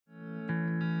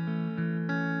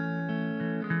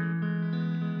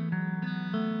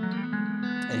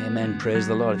Amen. Praise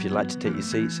the Lord. If you'd like to take your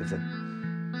seats, if the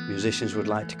musicians would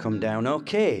like to come down.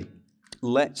 Okay,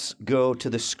 let's go to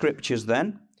the scriptures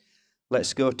then.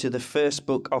 Let's go to the first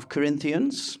book of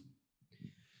Corinthians.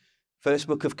 First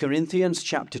book of Corinthians,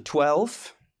 chapter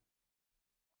 12.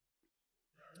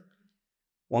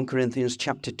 1 Corinthians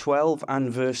chapter 12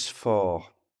 and verse 4.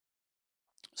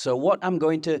 So what I'm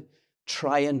going to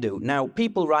try and do. Now,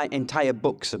 people write entire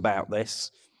books about this,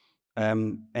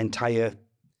 entire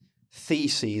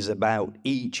theses about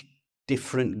each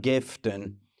different gift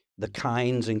and the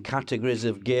kinds and categories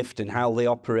of gift and how they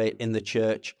operate in the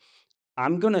church.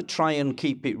 I'm going to try and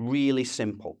keep it really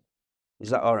simple.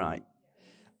 Is that all right?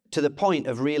 To the point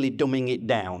of really dumbing it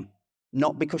down.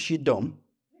 Not because you're dumb,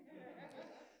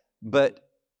 but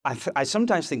I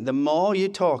sometimes think the more you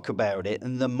talk about it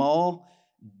and the more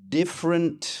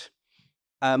different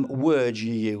words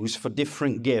you use for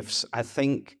different gifts, I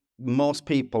think most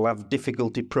people have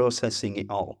difficulty processing it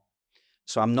all.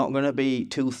 So I'm not going to be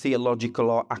too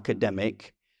theological or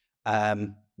academic,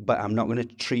 but I'm not going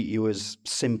to treat you as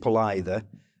simple either.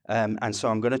 And so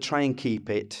I'm going to try and keep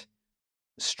it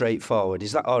straightforward.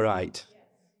 Is that all right? Yes.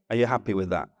 Are you happy with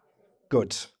that?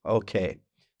 Good. Okay.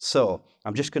 So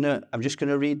I'm just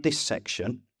gonna read this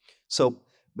section. So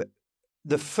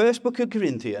the first book of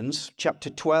Corinthians,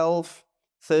 chapter 12,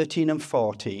 13 and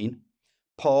 14,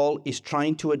 Paul is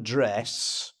trying to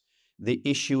address the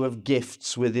issue of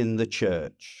gifts within the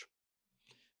church,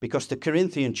 because the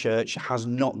Corinthian church has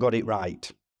not got it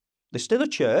right. They're still a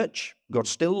church, God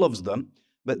still loves them,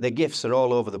 but their gifts are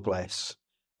all over the place,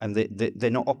 and they're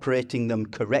not operating them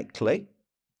correctly.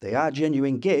 They are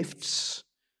genuine gifts,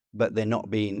 but they're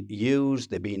not being used,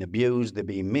 they're being abused, they're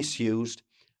being misused.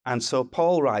 And so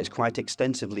Paul writes quite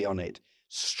extensively on it.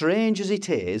 Strange as it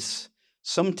is,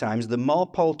 sometimes the more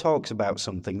Paul talks about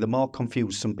something, the more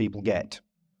confused some people get.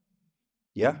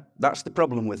 Yeah, that's the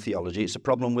problem with theology. It's a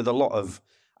problem with a lot of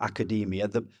academia.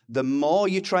 The more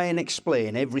you try and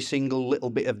explain every single little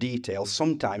bit of detail,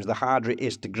 sometimes the harder it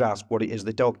is to grasp what it is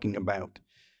they're talking about.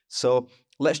 So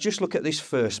let's just look at this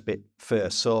first bit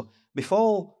first. So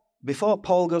before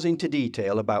Paul goes into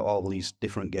detail about all these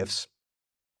different gifts,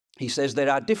 he says there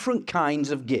are different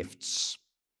kinds of gifts.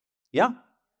 Yeah?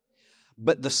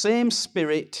 But the same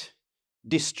Spirit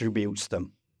distributes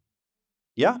them.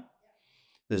 Yeah?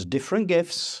 There's different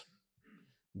gifts,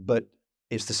 but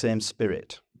it's the same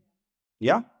Spirit.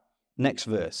 Yeah? Next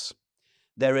verse.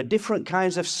 There are different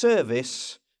kinds of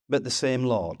service, but the same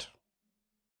Lord.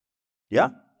 Yeah?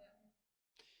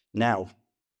 Now,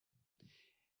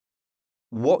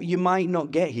 what you might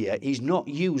not get here, he's not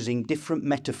using different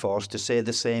metaphors to say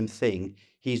the same thing.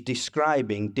 He's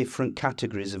describing different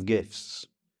categories of gifts.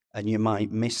 And you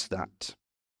might miss that,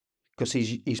 because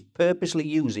he's purposely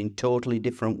using totally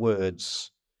different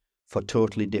words for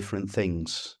totally different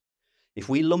things. If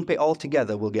we lump it all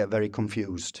together, we'll get very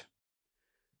confused.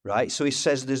 Right? So he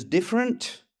says there's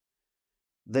different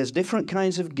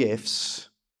kinds of gifts,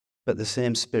 but the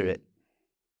same Spirit.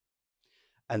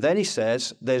 And then he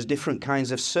says there's different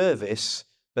kinds of service,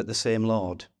 but the same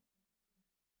Lord.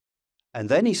 And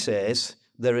then he says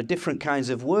there are different kinds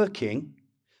of working,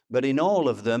 but in all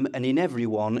of them and in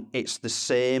everyone, it's the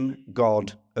same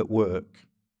God at work.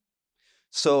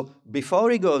 So before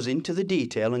he goes into the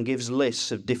detail and gives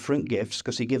lists of different gifts,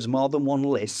 because he gives more than one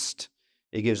list,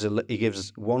 he gives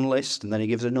one list and then he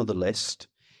gives another list,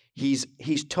 he's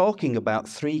talking about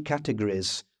three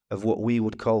categories of what we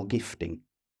would call gifting.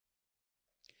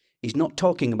 He's not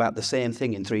talking about the same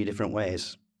thing in three different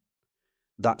ways.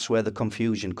 That's where the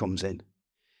confusion comes in.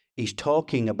 He's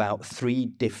talking about three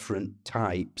different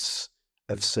types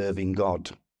of serving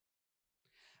God.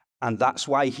 And that's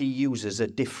why he uses a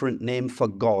different name for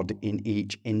God in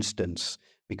each instance,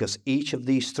 because each of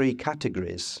these three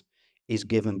categories is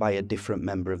given by a different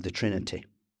member of the Trinity.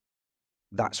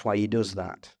 That's why he does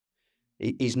that.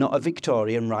 He's not a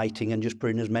Victorian writing and just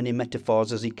putting as many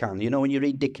metaphors as he can. You know, when you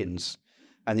read Dickens,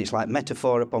 and it's like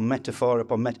metaphor upon metaphor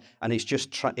upon metaphor, and it's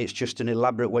just an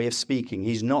elaborate way of speaking.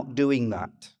 He's not doing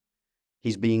that.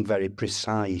 He's being very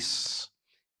precise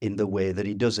in the way that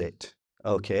he does it.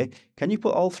 Okay, can you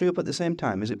put all three up at the same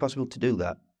time? Is it possible to do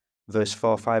that? Verse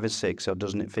 4, 5, and 6, or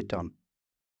doesn't it fit on?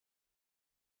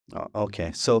 Oh,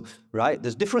 okay, so, right,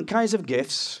 there's different kinds of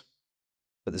gifts,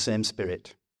 but the same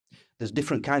Spirit. There's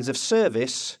different kinds of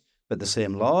service, but the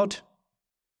same Lord.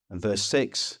 And verse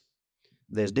 6,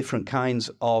 there's different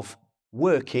kinds of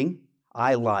working.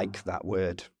 I like that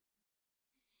word.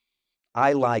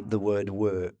 I like the word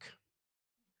work.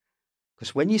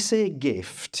 Because when you say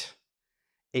gift,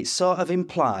 it sort of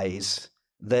implies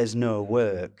there's no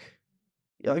work.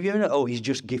 Have you ever heard, oh, he's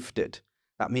just gifted.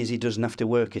 That means he doesn't have to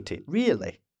work at it.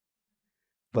 Really?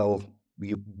 Well,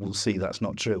 you will see that's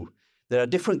not true. There are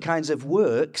different kinds of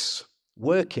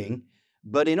working,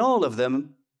 but in all of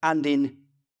them and in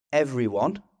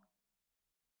everyone,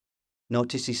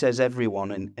 notice he says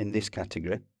everyone in this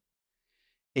category,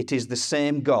 it is the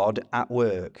same God at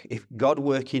work. If God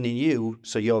working in you,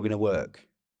 so you're going to work.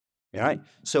 Right?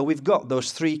 So we've got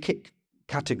those three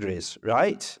categories,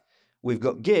 right? We've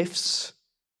got gifts,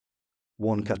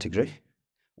 one category.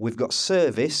 We've got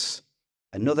service,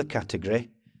 another category.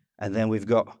 And then we've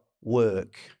got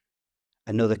work,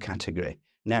 another category.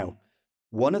 Now,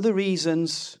 one of the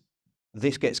reasons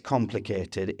this gets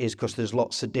complicated is because there's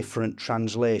lots of different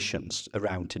translations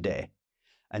around today.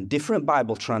 And different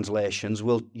Bible translations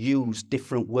will use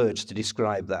different words to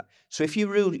describe that. So if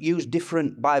you use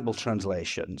different Bible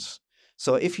translations,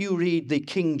 so if you read the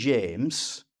King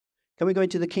James, can we go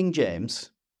into the King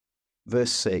James?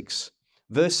 Verse 6.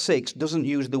 Verse 6 doesn't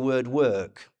use the word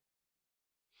work.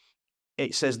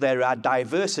 It says there are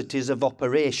diversities of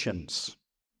operations.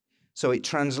 So it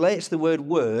translates the word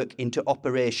work into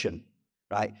operation,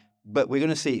 right? But we're going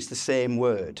to see it's the same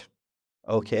word.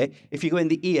 Okay, if you go in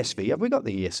the ESV, have we got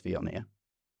the ESV on here?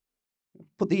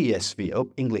 Put the ESV up.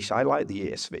 English, I like the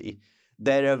ESV.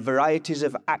 There are varieties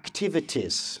of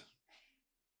activities.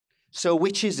 So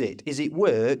which is it? Is it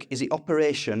work, is it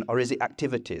operation, or is it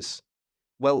activities?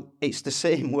 Well, it's the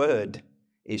same word.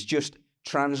 It's just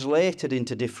translated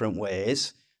into different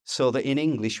ways so that in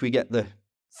English we get the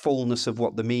fullness of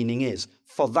what the meaning is.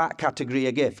 For that category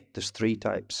of gift, there's three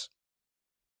types.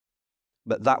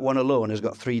 But that one alone has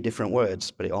got three different words,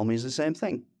 but it all means the same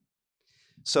thing.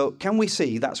 So can we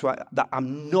see, that's why that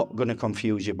I'm not going to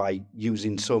confuse you by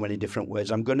using so many different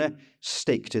words. I'm going to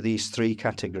stick to these three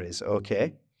categories,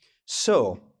 okay?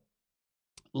 So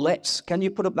can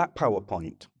you put up that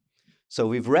PowerPoint? So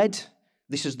we've read,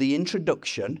 this is the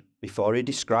introduction before he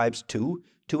describes two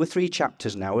or three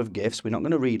chapters now of gifts. We're not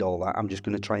going to read all that. I'm just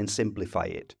going to try and simplify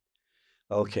it.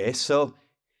 Okay, so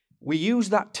we use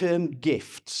that term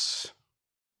gifts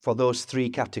for those three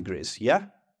categories, yeah?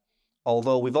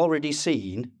 Although we've already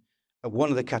seen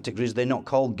one of the categories, they're not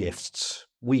called gifts.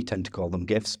 We tend to call them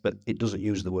gifts, but it doesn't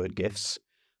use the word gifts.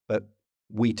 But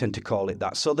we tend to call it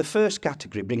that. So the first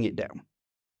category, bring it down.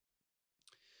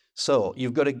 So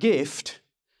you've got a gift,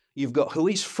 you've got who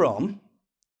it's from,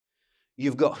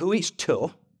 you've got who it's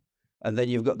to, and then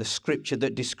you've got the scripture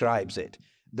that describes it.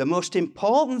 The most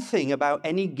important thing about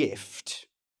any gift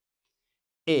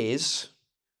is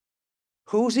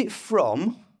who's it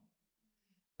from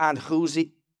and who's it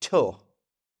to.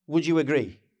 Would you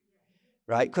agree?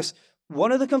 Right? Because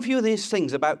one of the confusing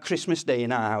things about Christmas Day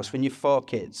in our house when you've 4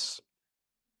 kids,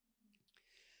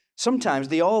 sometimes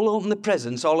they all open the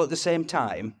presents all at the same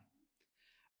time,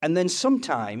 and then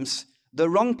sometimes the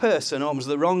wrong person opens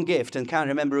the wrong gift and can't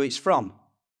remember who it's from.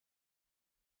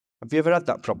 Have you ever had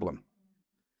that problem?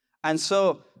 And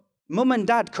so mum and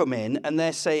dad come in and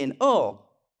they're saying, oh,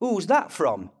 who's that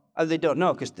from? And they don't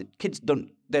know because the kids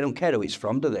don't care who it's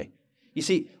from, do they? You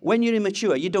see, when you're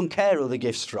immature, you don't care who the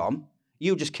gift's from.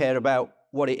 You just care about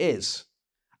what it is.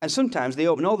 And sometimes they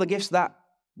open all the gifts that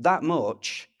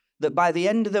much that by the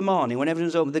end of the morning, when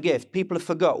everyone's opened the gift, people have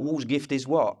forgot whose gift is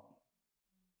what.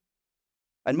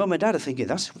 And mum and dad are thinking,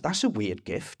 that's a weird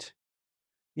gift.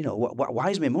 You know, why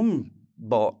has my mum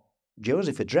bought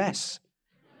Joseph a dress?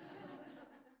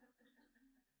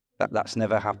 That's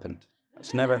never happened.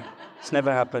 It's never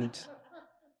happened.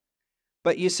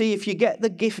 But you see, if you get the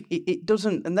gift, it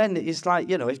doesn't, and then it's like,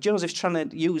 you know, if Joseph's trying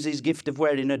to use his gift of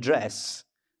wearing a dress,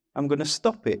 I'm going to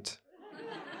stop it.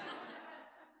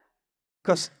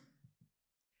 Because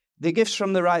the gift's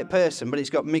from the right person, but it's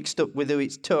got mixed up with who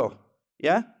it's to,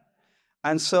 yeah?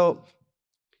 And so,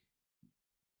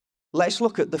 let's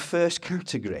look at the first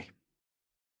category,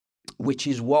 which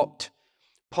is what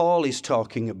Paul is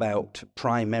talking about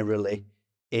primarily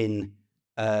in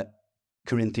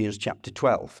Corinthians chapter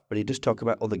 12, but he does talk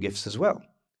about other gifts as well.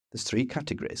 There's 3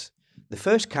 categories. The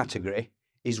first category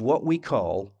is what we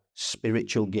call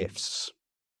spiritual gifts.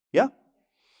 Yeah?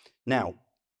 Now,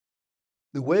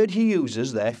 the word he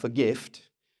uses there for gift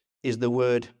is the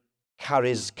word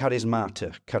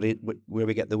charismata, where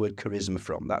we get the word charisma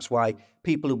from. That's why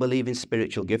people who believe in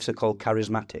spiritual gifts are called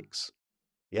charismatics.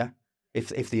 Yeah?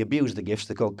 If they abuse the gifts,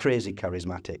 they're called crazy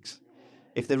charismatics.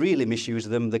 If they really misuse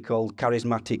them, they're called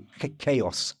charismatic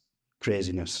chaos,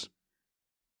 craziness.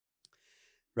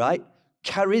 Right?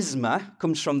 Charisma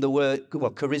comes from the word,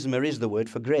 well, charisma is the word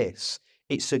for grace.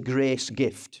 It's a grace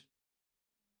gift.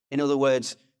 In other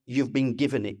words, you've been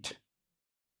given it.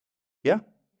 Yeah?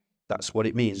 That's what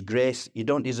it means. Grace, you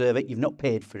don't deserve it. You've not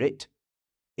paid for it.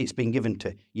 It's been given to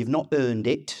you. You've not earned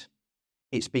it.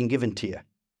 It's been given to you.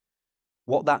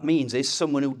 What that means is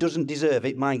someone who doesn't deserve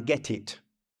it might get it.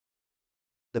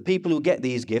 The people who get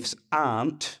these gifts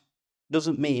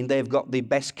doesn't mean they've got the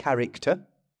best character,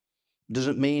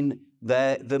 doesn't mean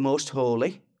they're the most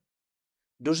holy,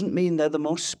 doesn't mean they're the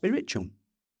most spiritual.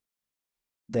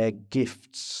 They're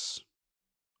gifts,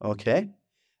 okay?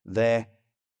 They're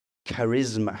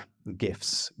charisma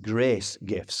gifts, grace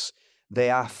gifts. They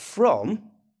are from,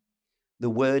 the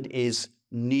word is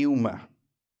pneuma.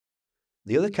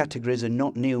 The other categories are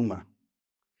not pneuma.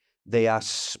 They are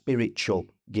spiritual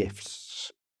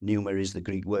gifts. Pneuma is the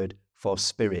Greek word for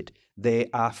spirit. They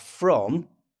are from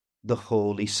the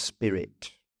Holy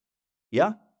Spirit.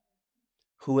 Yeah?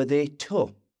 Who are they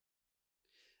to?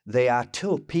 They are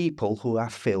to people who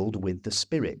are filled with the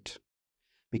Spirit.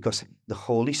 Because the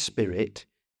Holy Spirit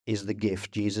is the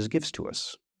gift Jesus gives to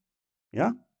us.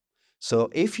 Yeah?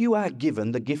 So if you are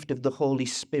given the gift of the Holy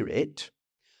Spirit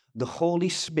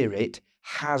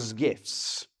has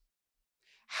gifts.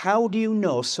 How do you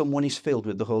know someone is filled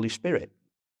with the Holy Spirit?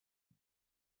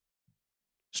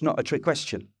 It's not a trick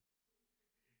question.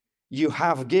 You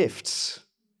have gifts.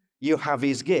 You have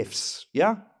his gifts.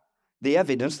 Yeah? The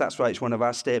evidence, that's why it's one of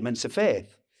our statements of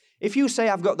faith. If you say,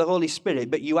 I've got the Holy Spirit,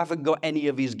 but you haven't got any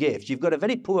of his gifts, you've got a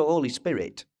very poor Holy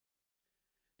Spirit.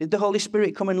 Did the Holy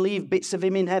Spirit come and leave bits of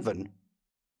him in heaven?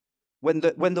 When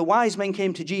the wise men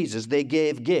came to Jesus, they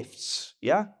gave gifts.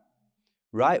 Yeah?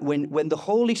 Right? When the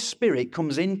Holy Spirit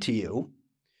comes into you,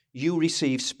 you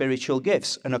receive spiritual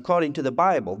gifts. And according to the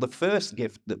Bible, the first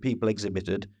gift that people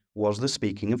exhibited was the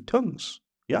speaking of tongues.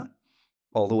 Yeah?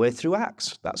 All the way through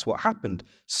Acts. That's what happened.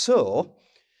 So,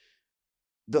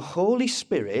 the Holy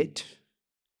Spirit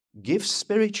gives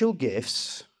spiritual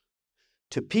gifts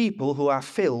to people who are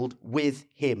filled with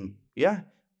him. Yeah?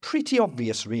 Pretty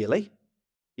obvious, really.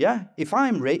 Yeah? If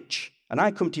I'm rich and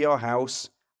I come to your house,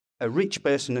 a rich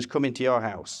person has come into your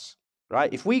house.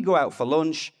 Right? If we go out for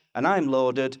lunch and I'm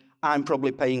loaded, I'm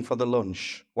probably paying for the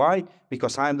lunch. Why?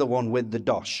 Because I'm the one with the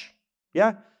dosh.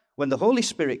 Yeah? When the Holy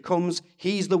Spirit comes,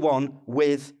 he's the one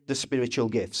with the spiritual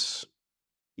gifts.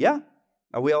 Yeah?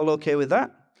 Are we all okay with that?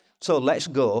 So let's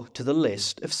go to the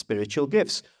list of spiritual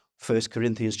gifts. 1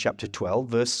 Corinthians chapter 12,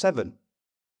 verse 7.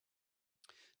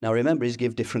 Now remember, he's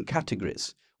given different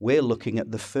categories. We're looking at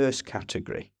the first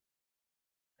category.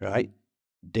 Right?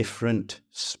 Different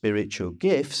spiritual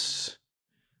gifts,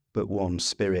 but one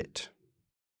Spirit.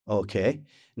 Okay.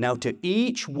 Now to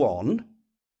each one,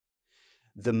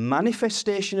 the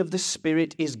manifestation of the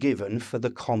Spirit is given for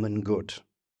the common good.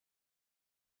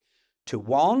 To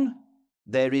one,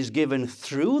 there is given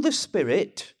through the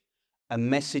Spirit a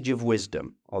message of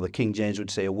wisdom, or the King James would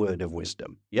say a word of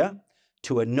wisdom. Yeah?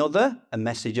 To another, a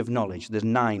message of knowledge. There's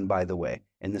 9, by the way.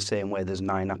 In the same way, there's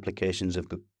 9 applications of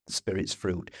the Spirit's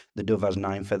fruit. The dove has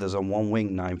 9 feathers on one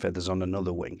wing, 9 feathers on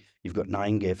another wing. You've got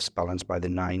 9 gifts balanced by the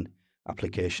 9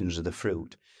 applications of the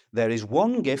fruit. There is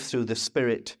one gift through the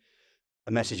Spirit,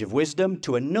 a message of wisdom.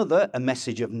 To another, a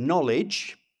message of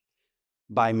knowledge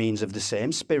by means of the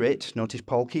same Spirit. Notice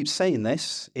Paul keeps saying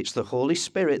this. It's the Holy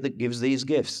Spirit that gives these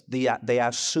gifts. They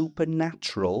are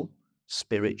supernatural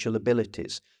spiritual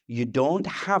abilities. You don't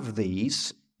have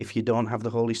these if you don't have the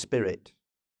Holy Spirit.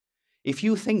 If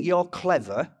you think you're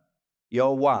clever,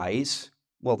 you're wise,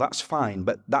 well, that's fine,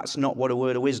 but that's not what a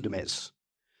word of wisdom is.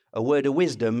 A word of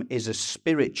wisdom is a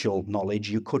spiritual knowledge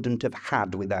you couldn't have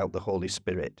had without the Holy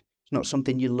Spirit. It's not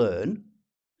something you learn.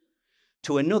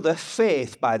 To another,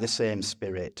 faith by the same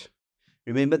Spirit.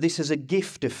 Remember, this is a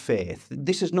gift of faith.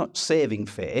 This is not saving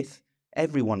faith.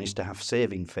 Everyone is to have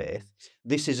saving faith.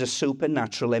 This is a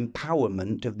supernatural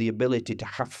empowerment of the ability to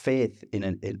have faith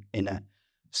in a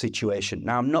situation.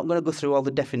 Now, I'm not going to go through all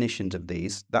the definitions of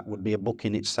these. That would be a book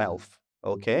in itself.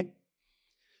 Okay?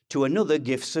 To another,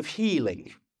 gifts of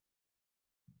healing.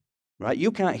 Right?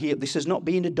 You can't heal. This is not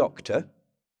being a doctor.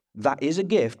 That is a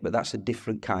gift, but that's a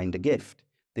different kind of gift.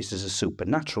 This is a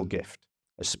supernatural gift,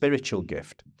 a spiritual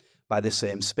gift, by the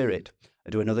same Spirit.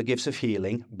 To another, gifts of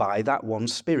healing by that one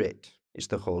Spirit. It's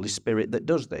the Holy Spirit that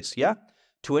does this, yeah?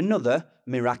 To another,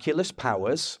 miraculous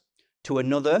powers. To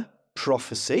another,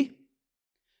 prophecy.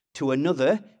 To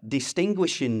another,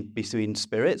 distinguishing between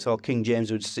spirits, or King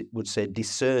James would say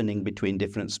discerning between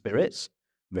different spirits.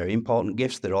 Very important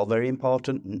gifts. They're all very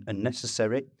important and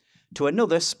necessary. To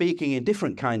another, speaking in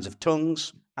different kinds of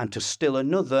tongues. And to still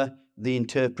another, the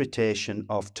interpretation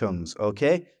of tongues.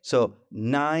 Okay? So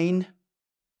 9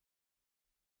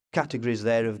 categories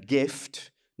there of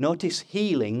gift. Notice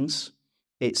healings.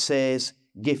 It says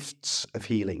gifts of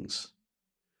healings.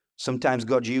 Sometimes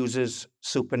God uses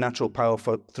supernatural power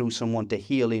through someone to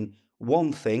heal in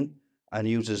one thing and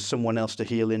uses someone else to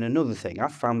heal in another thing.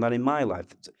 I've found that in my life.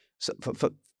 So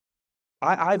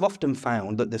I've often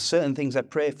found that there's certain things I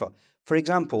pray for. For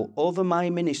example, over my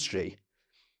ministry,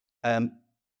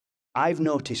 I've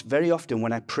noticed very often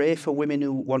when I pray for women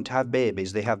who want to have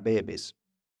babies, they have babies.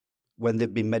 When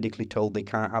they've been medically told they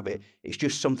can't have it. It's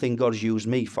just something God's used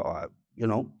me for, you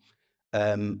know.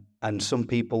 And some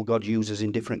people God uses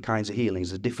in different kinds of healings.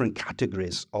 There's different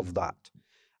categories of that.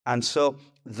 And so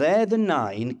they're the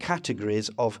 9 categories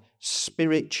of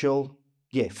spiritual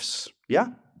gifts. Yeah?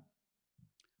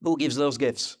 Who gives those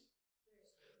gifts?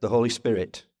 The Holy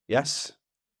Spirit. Yes?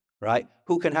 Right?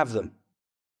 Who can have them?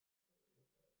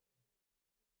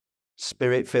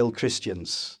 Spirit-filled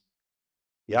Christians.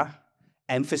 Yeah?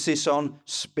 Emphasis on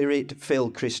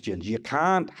Spirit-filled Christians. You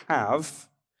can't have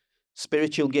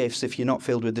spiritual gifts if you're not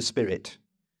filled with the Spirit.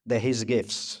 They're His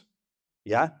gifts.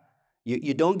 Yeah?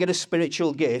 You don't get a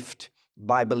spiritual gift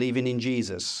by believing in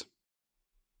Jesus.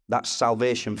 That's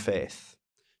salvation faith.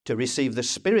 To receive the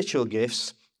spiritual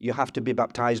gifts, you have to be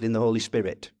baptized in the Holy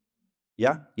Spirit.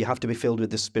 Yeah? You have to be filled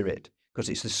with the Spirit, because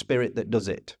it's the Spirit that does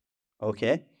it.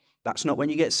 Okay? That's not when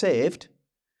you get saved.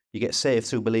 You get saved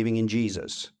through believing in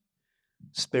Jesus.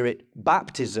 Spirit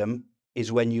baptism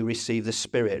is when you receive the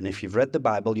Spirit. And if you've read the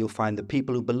Bible, you'll find the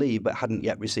people who believe but hadn't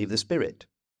yet received the Spirit.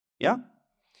 Yeah?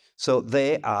 So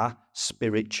they are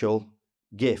spiritual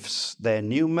gifts. They're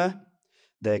pneuma,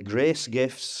 they're grace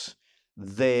gifts.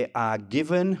 They are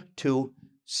given to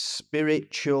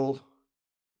spiritual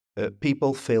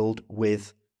people filled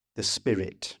with the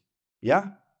Spirit. Yeah?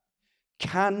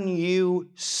 Can you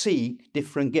seek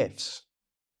different gifts?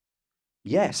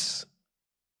 Yes.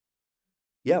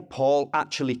 Yeah, Paul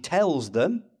actually tells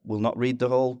them, we'll not read the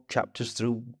whole chapters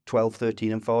through 12,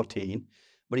 13 and 14,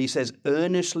 but he says,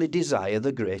 earnestly desire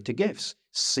the greater gifts.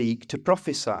 Seek to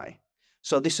prophesy.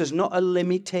 So this is not a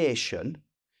limitation.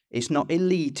 It's not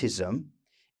elitism.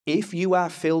 If you are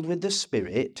filled with the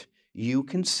Spirit, you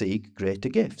can seek greater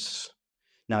gifts.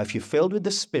 Now, if you're filled with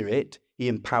the Spirit, He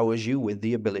empowers you with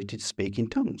the ability to speak in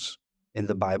tongues. In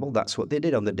the Bible, that's what they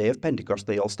did. On the day of Pentecost,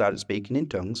 they all started speaking in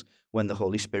tongues when the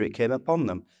Holy Spirit came upon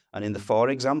them. And in the 4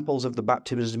 examples of the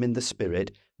baptism in the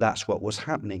Spirit, that's what was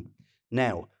happening.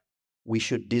 Now, we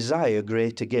should desire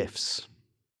greater gifts.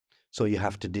 So you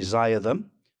have to desire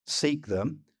them, seek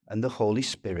them, and the Holy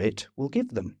Spirit will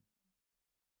give them.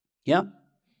 Yeah?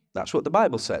 That's what the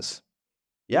Bible says.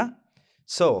 Yeah?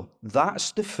 So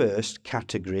that's the first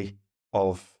category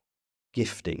of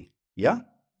gifting. Yeah?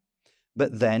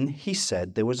 But then he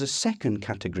said there was a second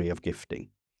category of gifting.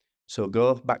 So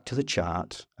go back to the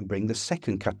chart and bring the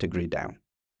second category down.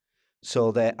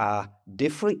 So there are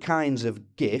different kinds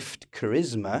of gift,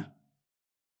 charisma,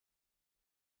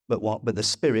 but the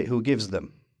Spirit who gives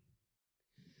them.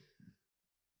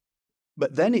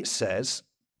 But then it says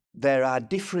there are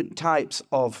different types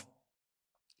of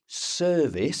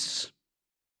service,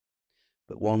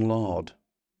 but one Lord.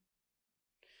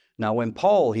 Now, when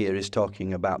Paul here is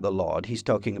talking about the Lord, he's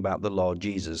talking about the Lord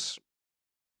Jesus.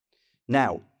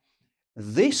 Now,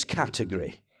 this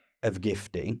category of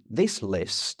gifting, this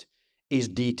list, is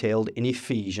detailed in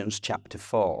Ephesians chapter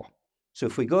 4. So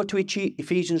if we go to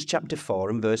Ephesians chapter 4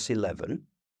 and verse 11,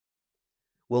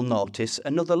 we'll notice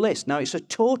another list. Now, it's a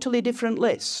totally different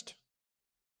list.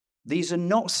 These are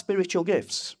not spiritual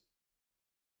gifts.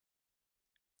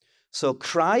 So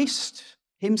Christ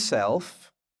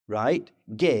himself, right,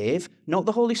 gave, not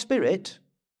the Holy Spirit.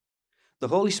 The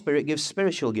Holy Spirit gives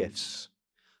spiritual gifts.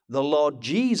 The Lord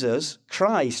Jesus,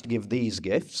 Christ, give these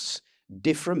gifts,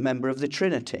 different member of the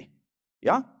Trinity.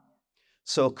 Yeah?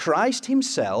 So Christ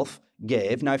himself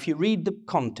gave, now if you read the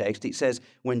context, it says,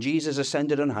 when Jesus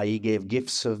ascended on high, he gave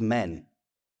gifts of men.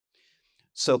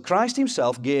 So Christ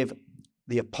himself gave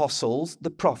the apostles, the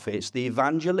prophets, the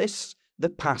evangelists, the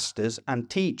pastors and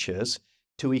teachers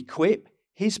to equip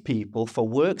his people for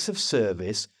works of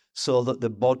service so that the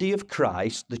body of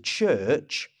Christ, the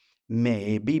church,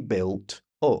 may be built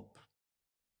up.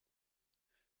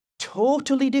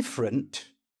 Totally different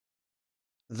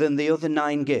than the other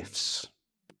 9 gifts.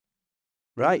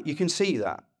 Right? You can see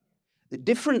that. They're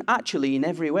different actually in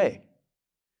every way.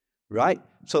 Right?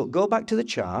 So go back to the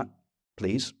chart,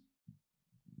 please.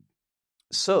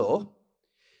 So,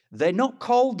 they're not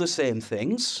called the same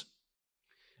things.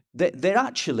 They're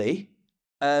actually,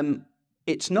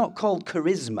 it's not called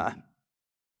charisma.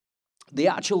 The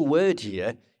actual word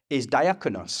here is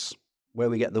diakonos, where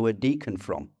we get the word deacon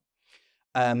from.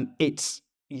 It's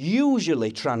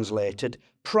usually translated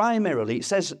primarily, it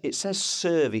says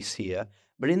service here,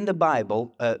 but in the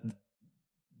Bible,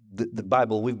 the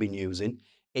Bible we've been using,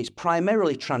 it's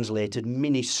primarily translated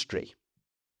ministry.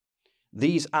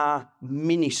 These are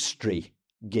ministry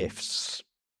gifts.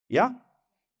 Yeah?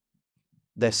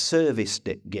 They're service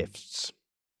gifts.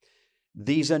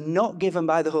 These are not given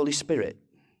by the Holy Spirit,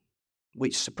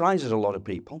 which surprises a lot of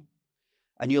people.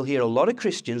 And you'll hear a lot of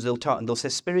Christians, they'll talk and they'll say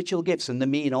spiritual gifts and they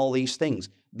mean all these things.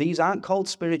 These aren't called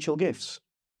spiritual gifts.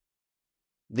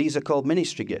 These are called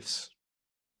ministry gifts.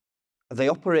 They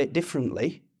operate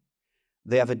differently.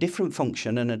 They have a different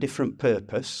function and a different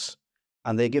purpose,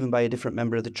 and they're given by a different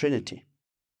member of the Trinity.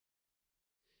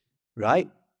 Right?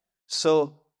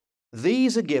 So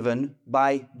these are given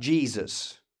by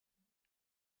Jesus.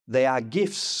 They are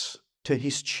gifts to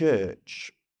his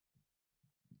church.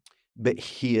 But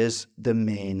here's the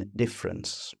main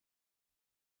difference.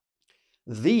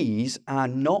 These are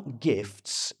not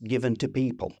gifts given to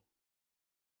people.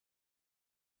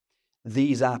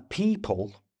 These are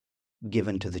people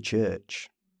given to the church.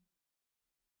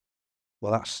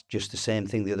 Well, that's just the same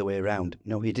thing the other way around.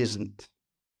 No, it isn't.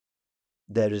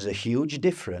 There is a huge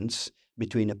difference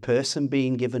between a person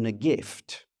being given a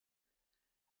gift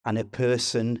and a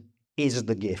person is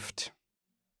the gift.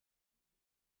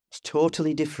 It's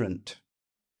totally different.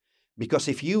 Because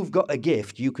if you've got a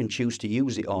gift, you can choose to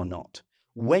use it or not.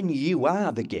 When you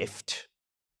are the gift,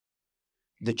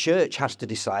 the church has to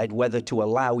decide whether to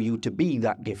allow you to be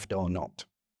that gift or not.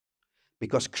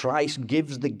 Because Christ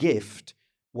gives the gift,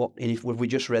 what we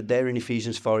just read there in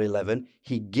Ephesians 4:11,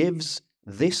 he gives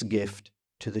this gift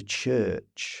to the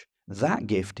church. That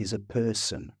gift is a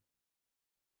person.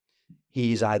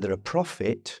 He is either a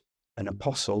prophet, an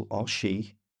apostle, or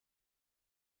she,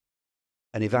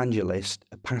 an evangelist,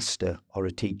 a pastor, or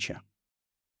a teacher.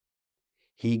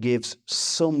 He gives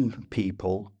some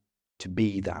people to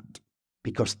be that,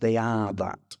 because they are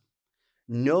that.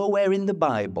 Nowhere in the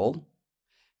Bible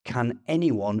can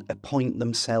anyone appoint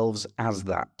themselves as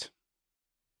that.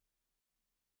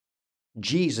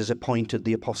 Jesus appointed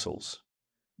the apostles.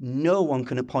 No one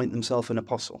can appoint themselves an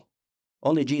apostle.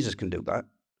 Only Jesus can do that.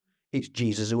 It's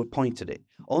Jesus who appointed it.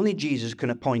 Only Jesus can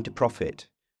appoint a prophet.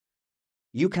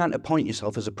 You can't appoint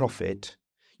yourself as a prophet.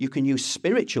 You can use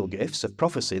spiritual gifts of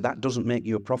prophecy. That doesn't make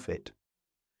you a prophet.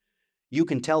 You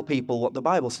can tell people what the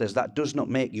Bible says. That does not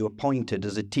make you appointed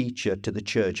as a teacher to the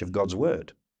church of God's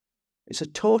word. It's a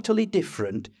totally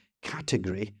different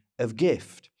category of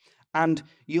gift. And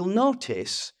you'll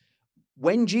notice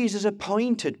when Jesus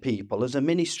appointed people as a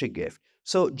ministry gift,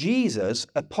 so Jesus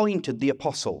appointed the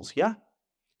apostles, yeah?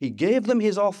 He gave them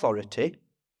his authority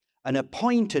and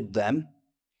appointed them.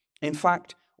 In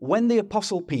fact, when the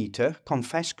apostle Peter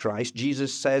confessed Christ,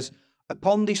 Jesus says,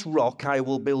 "Upon this rock I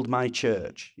will build my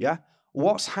church." Yeah?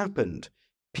 What's happened?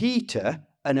 Peter,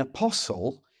 an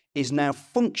apostle, is now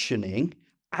functioning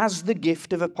as the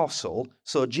gift of apostle.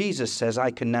 So Jesus says, "I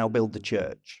can now build the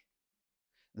church."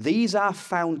 These are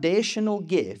foundational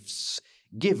gifts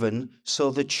given so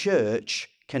the church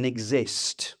can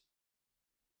exist.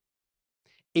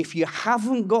 If you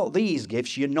haven't got these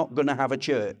gifts, you're not going to have a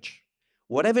church.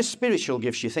 Whatever spiritual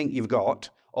gifts you think you've got,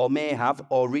 or may have,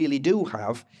 or really do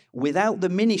have, without the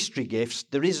ministry gifts,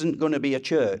 there isn't going to be a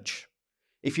church.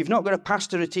 If you've not got a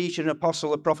pastor, a teacher, an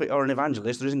apostle, a prophet, or an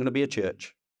evangelist, there isn't going to be a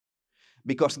church.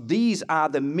 Because these are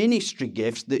the ministry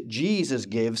gifts that Jesus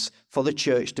gives for the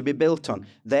church to be built on.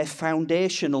 They're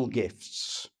foundational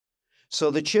gifts. So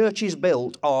the church is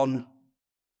built on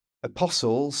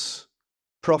apostles,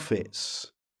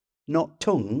 prophets, not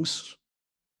tongues.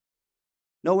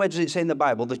 Nowhere does it say in the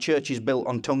Bible the church is built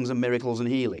on tongues and miracles and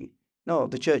healing. No,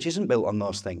 the church isn't built on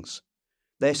those things.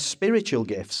 They're spiritual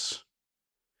gifts.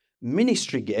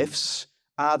 Ministry gifts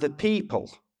are the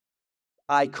people.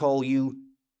 I call you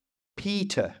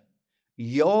Peter.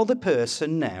 You're the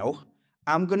person now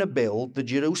I'm going to build the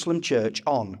Jerusalem church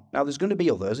on. Now, there's going to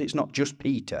be others. It's not just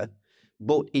Peter,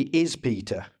 but it is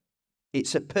Peter.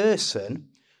 It's a person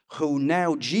who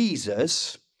now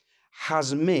Jesus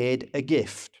has made a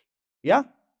gift. Yeah?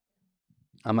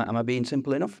 Am I being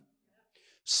simple enough?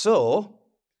 So,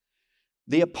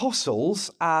 the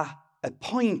apostles are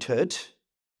appointed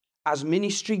as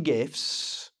ministry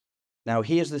gifts. Now,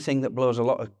 here's the thing that blows a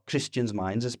lot of Christians'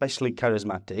 minds, especially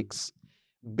charismatics,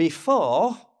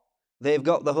 before they've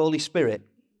got the Holy Spirit.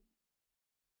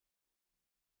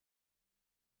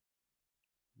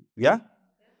 Yeah?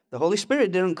 The Holy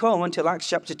Spirit didn't come until Acts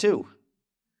chapter 2.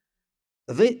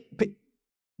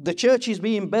 The church is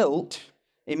being built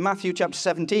in Matthew chapter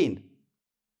 17.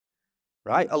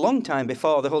 Right? A long time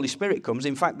before the Holy Spirit comes.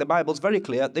 In fact, the Bible's very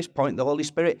clear at this point the Holy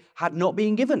Spirit had not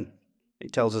been given.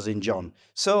 It tells us in John.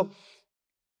 So,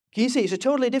 can you see, it's a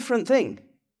totally different thing.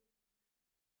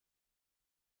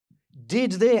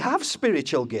 Did they have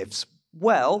spiritual gifts?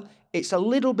 Well, it's a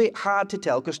little bit hard to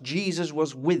tell because Jesus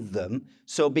was with them.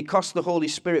 So because the Holy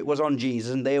Spirit was on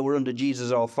Jesus and they were under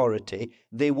Jesus' authority,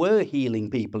 they were healing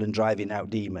people and driving out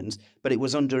demons, but it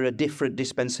was under a different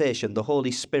dispensation. The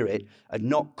Holy Spirit had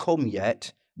not come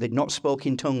yet. They'd not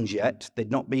spoken in tongues yet.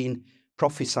 They'd not been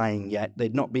prophesying yet.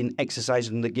 They'd not been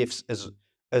exercising the gifts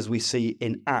as we see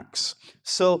in Acts.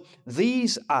 So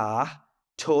these are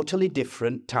totally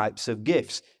different types of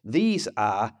gifts. These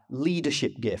are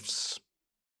leadership gifts.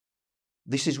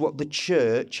 This is what the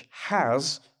church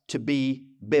has to be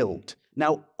built.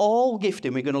 Now, all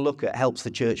gifting we're going to look at helps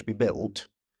the church be built,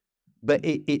 but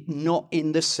it not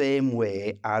in the same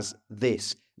way as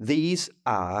this. These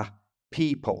are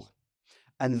people.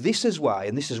 And this is why,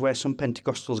 and this is where some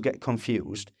Pentecostals get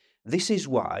confused, this is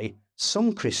why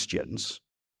some Christians,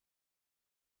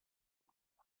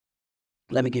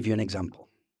 let me give you an example.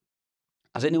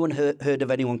 Has anyone heard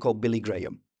of anyone called Billy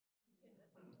Graham?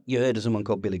 You heard of someone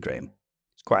called Billy Graham?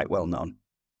 It's quite well known.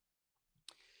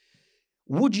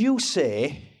 Would you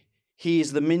say he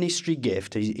is the ministry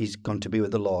gift? He's gone to be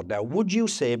with the Lord now. Would you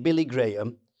say Billy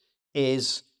Graham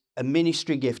is a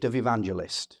ministry gift of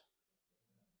evangelist?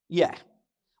 Yeah.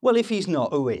 Well, if he's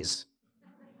not, who is?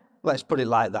 Let's put it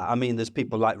like that. I mean, there's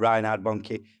people like Reinhard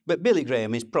Bonnke, but Billy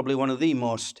Graham is probably one of the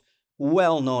most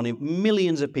well-known.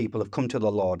 Millions of people have come to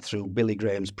the Lord through Billy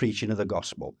Graham's preaching of the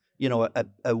gospel. You know,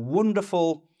 a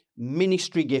wonderful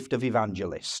ministry gift of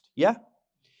evangelist. Yeah?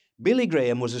 Billy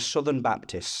Graham was a Southern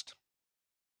Baptist,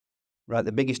 right?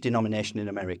 The biggest denomination in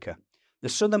America. The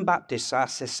Southern Baptists are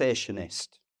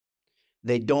cessationist.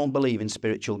 They don't believe in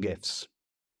spiritual gifts.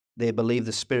 They believe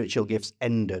the spiritual gifts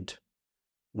ended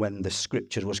when the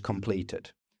scripture was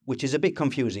completed, which is a bit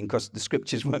confusing because the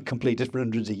scriptures weren't completed for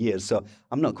hundreds of years. So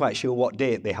I'm not quite sure what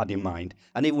date they had in mind.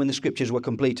 And even when the scriptures were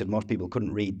completed, most people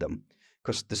couldn't read them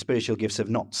because the spiritual gifts have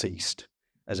not ceased,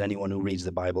 as anyone who reads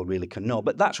the Bible really can know.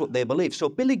 But that's what they believe. So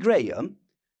Billy Graham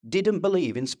didn't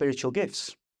believe in spiritual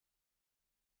gifts.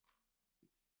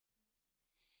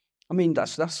 I mean,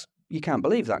 that's you can't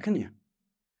believe that, can you?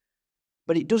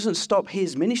 But it doesn't stop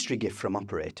his ministry gift from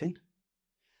operating.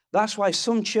 That's why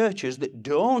some churches that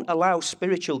don't allow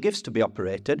spiritual gifts to be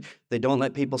operated, they don't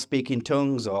let people speak in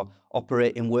tongues or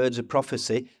operate in words of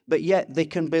prophecy, but yet they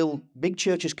can build, big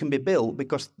churches can be built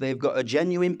because they've got a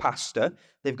genuine pastor,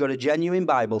 they've got a genuine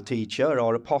Bible teacher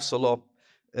or apostle or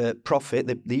prophet.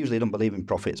 They usually don't believe in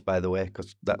prophets, by the way,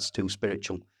 because that's too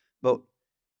spiritual. But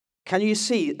can you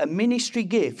see a ministry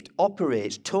gift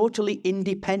operates totally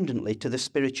independently to the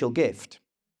spiritual gift?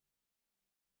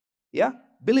 Yeah?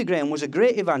 Billy Graham was a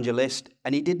great evangelist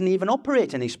and he didn't even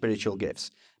operate any spiritual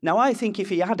gifts. Now, I think if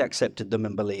he had accepted them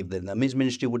and believed in them, his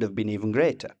ministry would have been even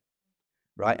greater,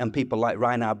 right? And people like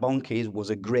Reinhard Bonnke was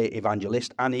a great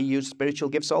evangelist and he used spiritual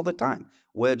gifts all the time.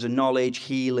 Words of knowledge,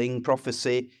 healing,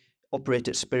 prophecy,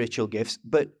 operated spiritual gifts,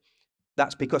 but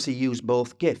that's because he used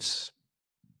both gifts.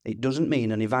 It doesn't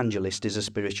mean an evangelist is a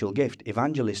spiritual gift.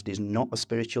 Evangelist is not a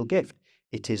spiritual gift.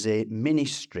 It is a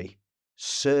ministry,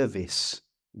 service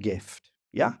gift.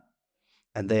 Yeah?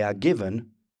 And they are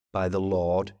given by the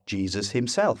Lord Jesus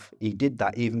himself. He did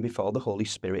that even before the Holy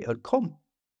Spirit had come.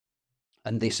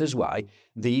 And this is why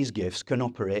these gifts can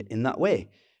operate in that way.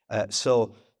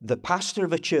 So the pastor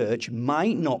of a church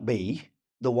might not be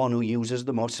the one who uses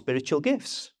the most spiritual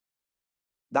gifts.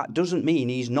 That doesn't mean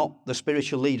he's not the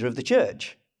spiritual leader of the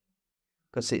church,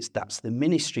 because that's the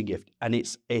ministry gift, and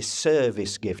it's a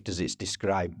service gift as it's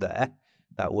described there,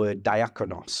 that word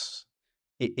diakonos.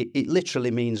 It literally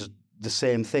means the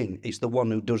same thing. It's the one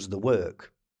who does the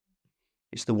work.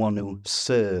 It's the one who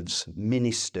serves,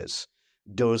 ministers,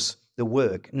 does the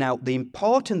work. Now, the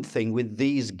important thing with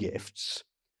these gifts,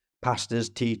 pastors,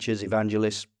 teachers,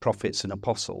 evangelists, prophets, and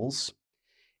apostles,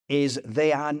 is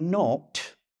they are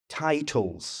not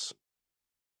titles.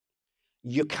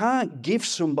 You can't give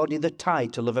somebody the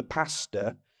title of a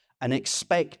pastor and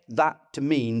expect that to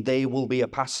mean they will be a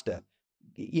pastor.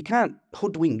 You can't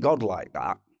hoodwink God like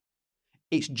that.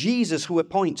 It's Jesus who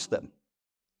appoints them.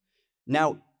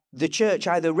 Now, the church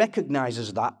either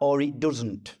recognizes that or it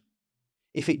doesn't.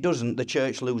 If it doesn't, the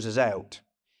church loses out.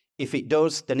 If it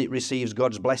does, then it receives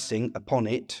God's blessing upon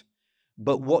it.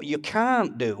 But what you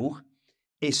can't do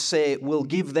is say, we'll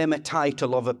give them a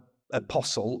title of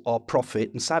apostle or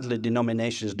prophet, and sadly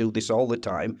denominations do this all the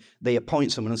time. They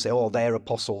appoint someone and say, oh, they're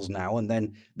apostles now, and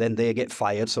then they get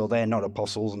fired, so they're not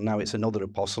apostles, and now it's another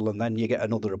apostle, and then you get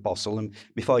another apostle, and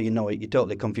before you know it, you're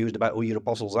totally confused about who your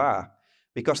apostles are,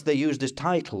 because they're used as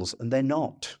titles, and they're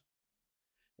not.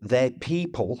 They're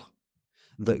people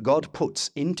that God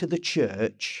puts into the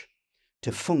church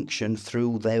to function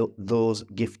through those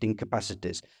gifting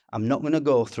capacities. I'm not going to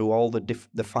go through all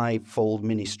the fivefold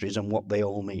ministries and what they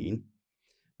all mean,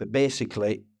 but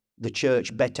basically the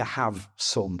church better have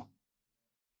some,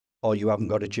 or you haven't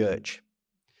got a church.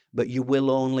 But you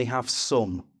will only have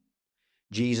some.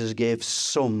 Jesus gave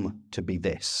some to be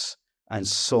this and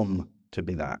some to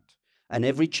be that. And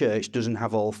every church doesn't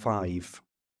have all five.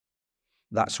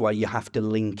 That's why you have to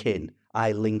link in.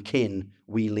 I link in,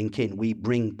 we link in. We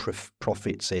bring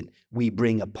prophets in. We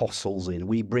bring apostles in.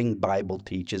 We bring Bible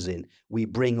teachers in. We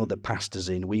bring other pastors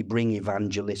in. We bring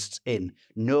evangelists in.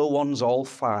 No one's all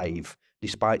five,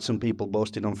 despite some people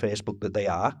boasting on Facebook that they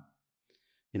are.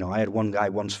 You know, I had one guy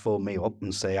once phone me up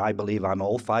and say, I believe I'm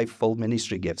all fivefold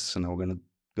ministry gifts. And I'm going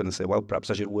to say, well, perhaps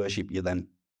I should worship you then.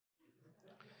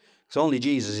 So only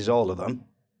Jesus is all of them.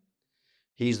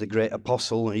 He's the great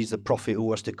apostle, and he's the prophet who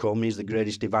was to come. He's the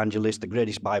greatest evangelist, the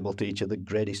greatest Bible teacher, the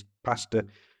greatest pastor,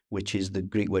 which is the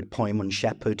Greek word poimon,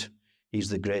 shepherd. He's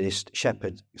the greatest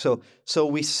shepherd. So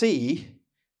we see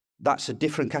that's a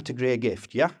different category of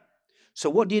gift, yeah? So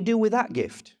what do you do with that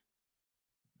gift?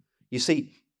 You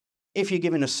see, if you're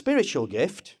given a spiritual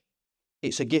gift,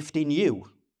 it's a gift in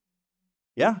you,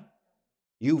 yeah?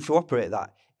 You to operate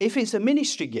that. If it's a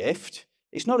ministry gift,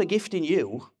 it's not a gift in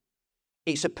you.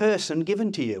 It's a person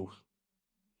given to you.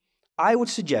 I would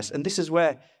suggest, and this is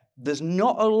where there's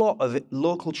not a lot of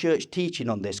local church teaching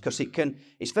on this, because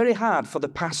it's very hard for the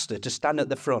pastor to stand at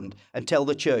the front and tell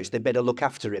the church they better look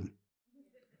after him.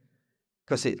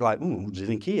 Because it's like, who do you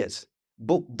think he is?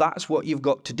 But that's what you've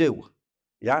got to do.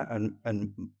 Yeah,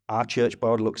 and our church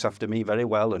board looks after me very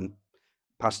well, and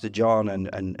Pastor John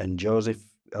and Joseph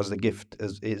as the gift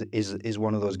is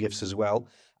one of those gifts as well.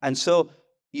 And so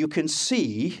you can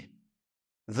see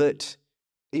that,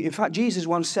 in fact, Jesus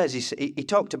once says, he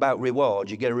talked about reward.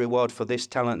 You get a reward for this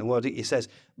talent and what he says,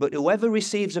 but whoever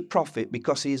receives a prophet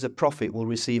because he is a prophet will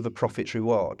receive a prophet's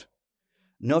reward.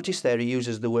 Notice there he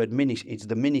uses the word ministry. It's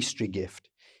the ministry gift.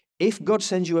 If God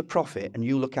sends you a prophet and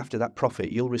you look after that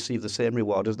prophet, you'll receive the same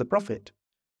reward as the prophet.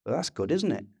 Well, that's good,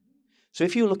 isn't it? So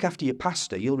if you look after your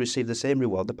pastor, you'll receive the same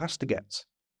reward the pastor gets.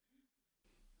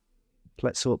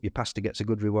 Let's hope your pastor gets a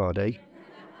good reward, eh?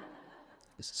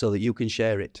 So that you can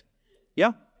share it.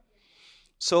 Yeah?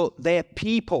 So they're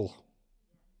people.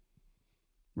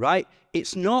 Right?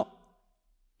 It's not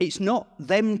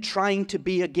them trying to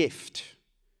be a gift.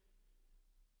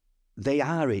 They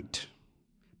are it.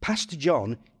 Pastor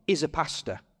John is a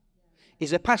pastor.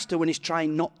 He's a pastor when he's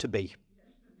trying not to be.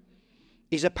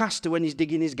 He's a pastor when he's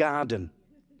digging his garden.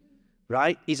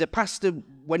 Right? He's a pastor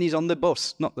when he's on the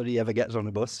bus. Not that he ever gets on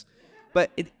a bus. But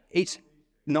it's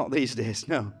not these days,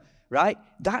 no. Right?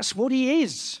 That's what he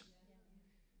is.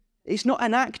 It's not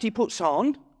an act he puts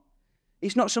on.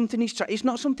 It's not something it's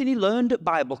not something he learned at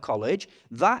Bible college.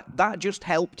 That just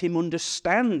helped him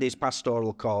understand his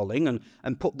pastoral calling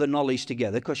and put the knowledge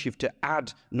together, because you have to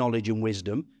add knowledge and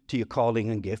wisdom to your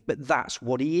calling and gift. But that's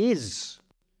what he is.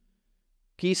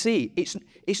 Can you see?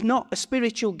 It's not a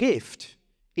spiritual gift.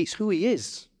 It's who he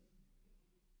is.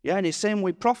 Yeah, and it's the same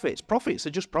with prophets. Prophets are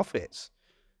just prophets.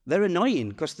 They're annoying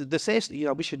because they say,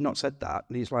 we should not have said that.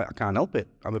 And he's like, I can't help it.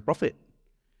 I'm a prophet.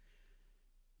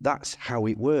 That's how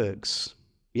it works.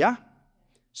 Yeah?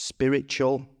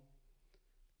 Spiritual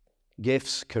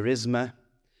gifts, charisma,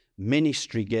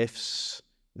 ministry gifts,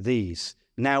 these.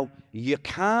 Now, you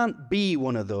can't be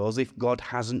one of those if God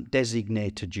hasn't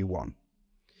designated you one.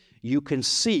 You can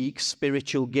seek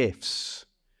spiritual gifts.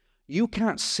 You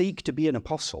can't seek to be an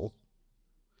apostle.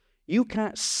 You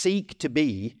can't seek to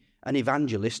be an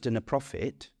evangelist and a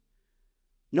prophet,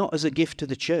 not as a gift to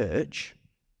the church,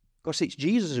 because it's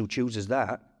Jesus who chooses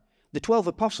that. The 12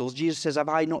 apostles, Jesus says, have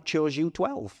I not chose you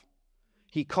 12?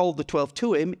 He called the 12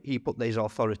 to him. He put his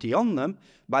authority on them.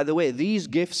 By the way, these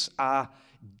gifts are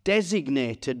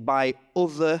designated by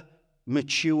other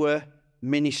mature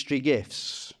ministry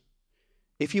gifts.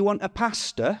 If you want a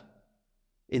pastor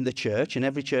in the church, and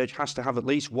every church has to have at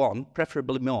least one,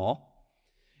 preferably more,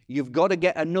 you've got to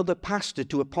get another pastor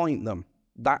to appoint them.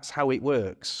 That's how it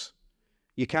works.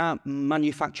 You can't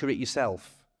manufacture it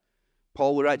yourself.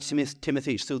 Paul would write to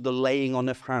Timothy, it's through the laying on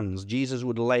of hands. Jesus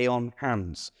would lay on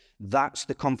hands. That's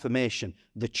the confirmation.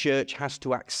 The church has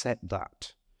to accept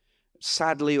that.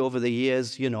 Sadly, over the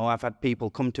years, I've had people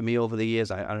come to me over the years.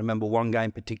 I remember one guy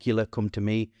in particular come to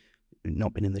me,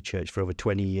 not been in the church for over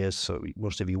 20 years, so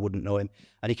most of you wouldn't know him.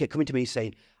 And he kept coming to me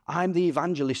saying, I'm the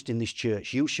evangelist in this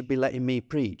church. You should be letting me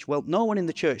preach. Well, no one in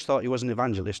the church thought he was an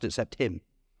evangelist except him.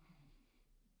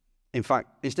 In fact,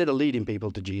 instead of leading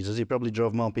people to Jesus, he probably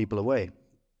drove more people away.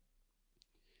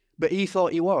 But he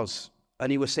thought he was.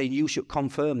 And he was saying, you should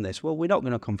confirm this. Well, we're not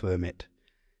going to confirm it.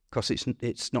 because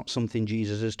it's not something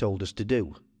Jesus has told us to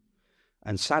do.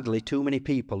 And sadly, too many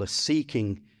people are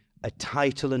seeking a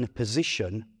title and a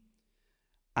position,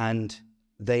 and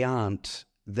they aren't.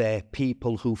 They're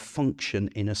people who function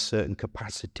in a certain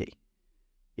capacity.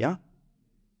 Yeah?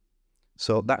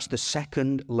 So that's the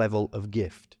second level of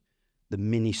gift, the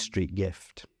ministry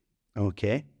gift.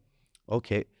 Okay?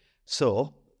 Okay.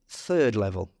 So, third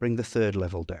level. Bring the third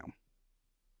level down.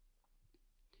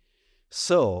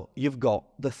 So, you've got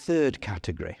the third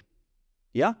category.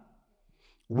 Yeah?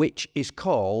 Which is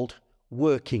called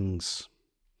workings.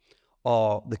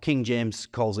 Or the King James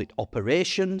calls it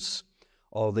operations,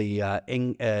 or the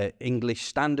English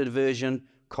Standard Version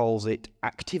calls it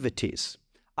activities.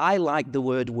 I like the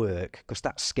word work because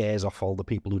that scares off all the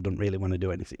people who don't really want to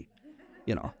do anything.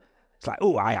 You know, it's like,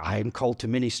 oh, I am called to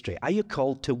ministry. Are you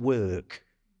called to work?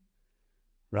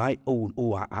 Right?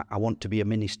 I want to be a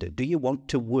minister. Do you want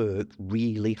to work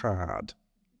really hard?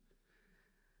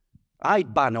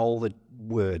 I'd ban all the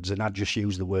words and I'd just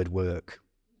use the word work.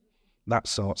 That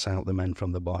sorts out the men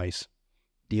from the boys.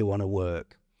 Do you want to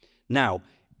work? Now,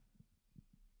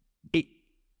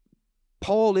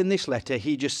 Paul in this letter,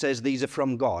 he just says these are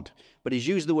from God. But he's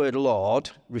used the word Lord,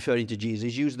 referring to Jesus.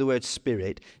 He's used the word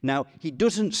Spirit. Now, he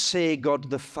doesn't say God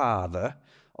the Father,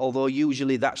 although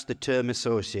usually that's the term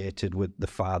associated with the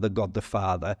Father, God the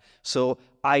Father. So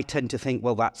I tend to think,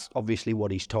 well, that's obviously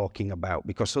what he's talking about,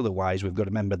 because otherwise we've got to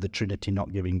remember the Trinity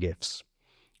not giving gifts.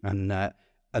 And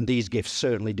these gifts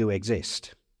certainly do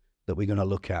exist that we're going to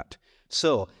look at.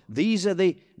 So these are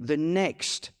the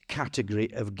next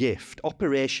category of gift: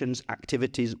 operations,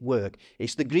 activities, work.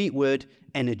 It's the Greek word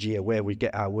energia, where we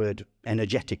get our word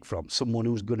energetic from, someone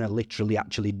who's going to literally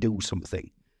actually do something.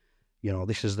 You know,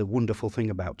 this is the wonderful thing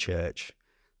about church.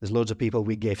 There's loads of people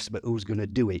with gifts, but who's going to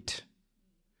do it?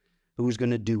 Who's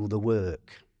going to do the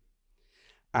work?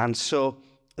 And so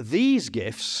these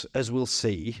gifts, as we'll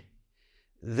see,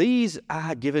 these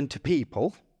are given to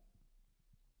people.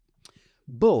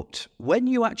 But when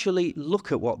you actually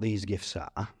look at what these gifts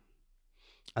are,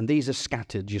 and these are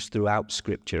scattered just throughout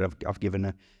Scripture, I've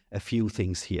given a few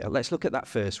things here. Let's look at that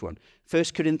first one. 1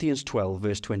 Corinthians 12,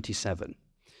 verse 27.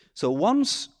 So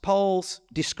once Paul's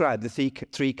described the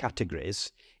three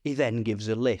categories, he then gives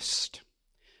a list.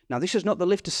 Now, this is not the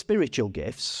list of spiritual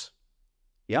gifts.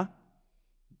 Yeah?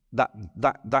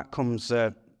 That comes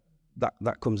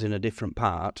in a different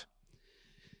part.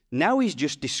 Now he's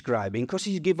just describing, because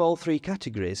he's give all three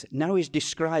categories, now he's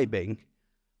describing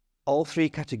all three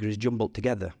categories jumbled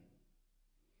together.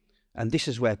 And this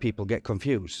is where people get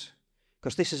confused,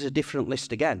 because this is a different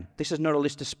list again. This is not a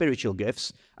list of spiritual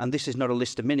gifts, and this is not a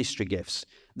list of ministry gifts.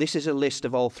 This is a list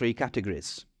of all three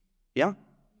categories. Yeah?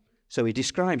 So he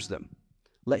describes them.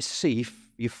 Let's see if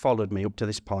you've followed me up to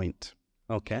this point.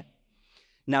 Okay?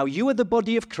 Now, you are the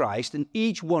body of Christ, and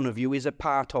each one of you is a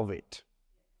part of it.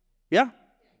 Yeah?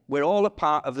 We're all a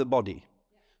part of the body.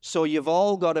 So you've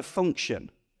all got a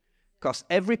function, because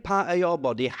every part of your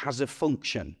body has a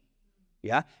function.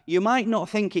 Yeah? You might not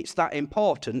think it's that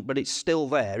important, but it's still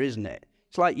there, isn't it?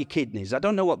 It's like your kidneys. I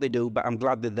don't know what they do, but I'm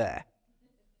glad they're there.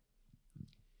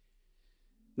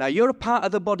 Now, you're a part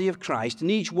of the body of Christ, and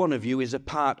each one of you is a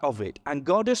part of it. And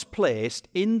God has placed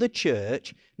in the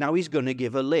church, now he's going to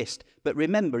give a list. But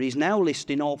remember, he's now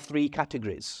listing all three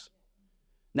categories.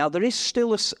 Now, there is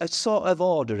still a sort of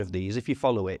order of these, if you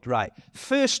follow it. Right.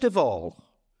 First of all,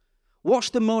 what's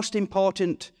the most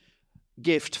important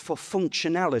gift for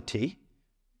functionality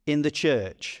in the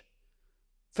church?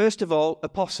 First of all,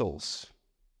 apostles.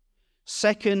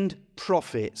 Second,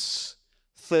 prophets.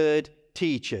 Third,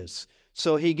 teachers.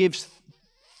 So he gives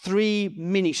three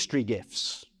ministry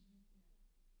gifts.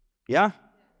 Yeah?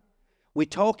 We're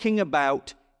talking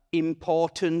about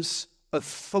importance of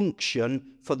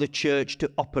function for the church to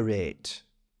operate.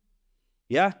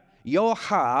 Yeah? Your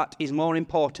heart is more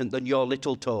important than your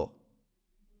little toe.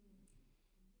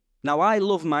 Now, I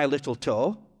love my little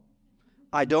toe.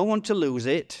 I don't want to lose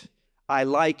it. I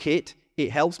like it.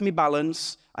 It helps me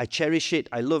balance. I cherish it.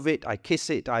 I love it. I kiss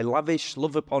it. I lavish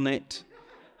love upon it.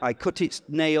 I cut its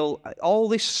nail. All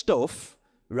this stuff,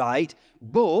 right?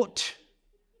 But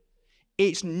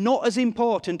it's not as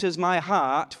important as my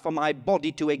heart for my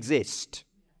body to exist.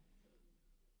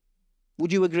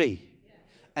 Would you agree? Yes.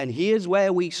 And here's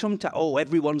where we sometimes,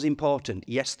 everyone's important.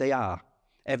 Yes, they are.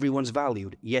 Everyone's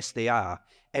valued. Yes, they are.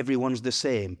 Everyone's the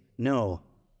same. No,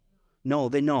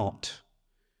 they're not.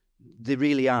 They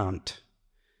really aren't.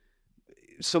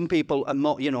 Some people are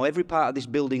more, every part of this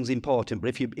building's important,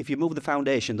 but if you move the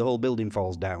foundation, the whole building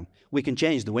falls down. We can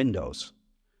change the windows.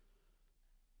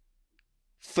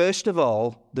 First of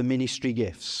all, the ministry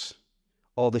gifts,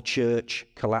 or the church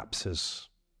collapses.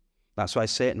 That's why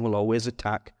Satan will always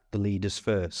attack the leaders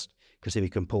first, because if he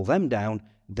can pull them down,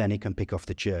 then he can pick off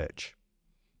the church.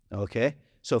 Okay?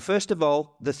 So first of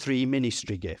all, the 3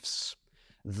 ministry gifts.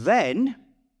 Then,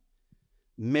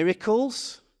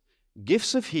 miracles,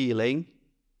 gifts of healing.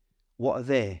 What are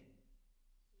they?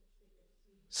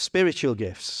 Spiritual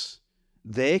gifts.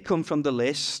 They come from the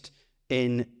list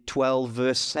in 12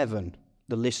 verse 7,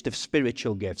 the list of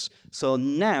spiritual gifts. So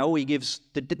now he gives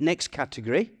the next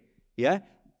category, yeah?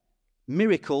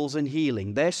 Miracles and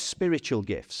healing. They're spiritual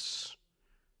gifts.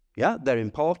 Yeah, they're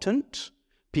important.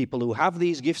 People who have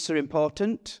these gifts are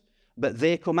important, but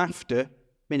they come after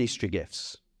ministry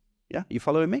gifts. Yeah, you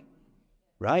following me?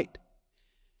 Right.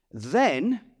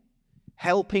 Then,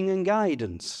 helping and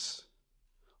guidance.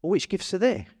 Well, which gifts are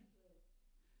they?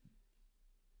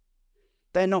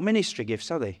 They're not ministry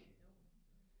gifts, are they?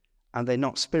 And they're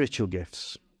not spiritual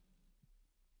gifts.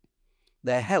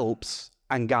 They're helps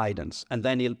and guidance. And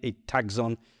then he tags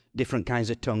on different kinds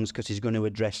of tongues, because he's going to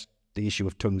address the issue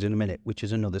of tongues in a minute, which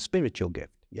is another spiritual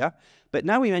gift. Yeah? But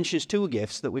now he mentions 2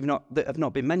 gifts that have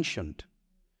not been mentioned,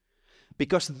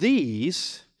 because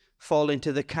these fall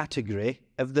into the category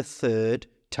of the 3rd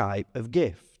type of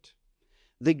gift,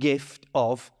 the gift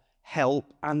of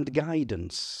help and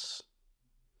guidance.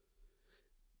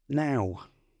 Now,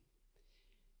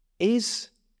 is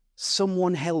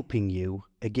someone helping you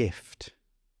a gift?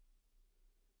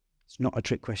 It's not a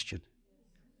trick question.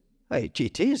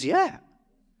 It is, yeah.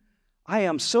 I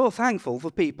am so thankful for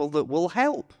people that will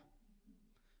help.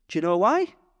 Do you know why?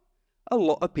 A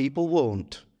lot of people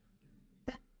won't.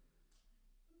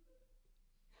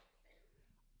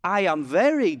 I am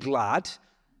very glad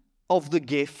of the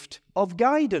gift of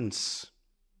guidance.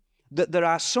 That there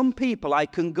are some people I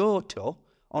can go to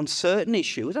on certain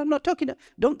issues. I'm not talking,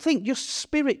 don't think just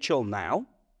spiritual now.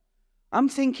 I'm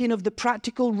thinking of the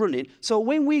practical running. So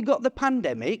when we got the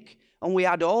pandemic and we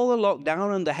had all the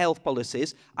lockdown and the health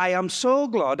policies, I am so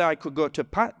glad I could go to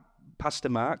Pastor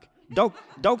Mark,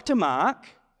 Dr. Mark,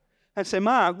 and say,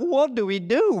 Mark, what do we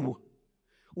do?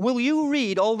 Will you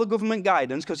read all the government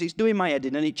guidance, because he's doing my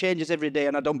heading and it changes every day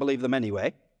and I don't believe them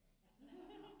anyway.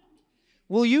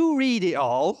 Will you read it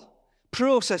all,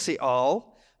 process it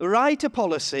all, write a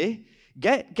policy,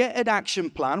 get an action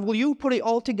plan? Will you put it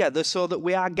all together so that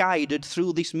we are guided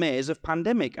through this maze of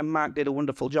pandemic? And Mark did a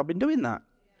wonderful job in doing that.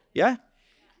 Yeah?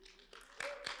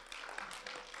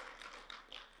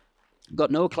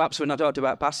 Got no claps when I talked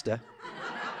about Pastor.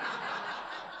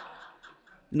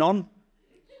 None.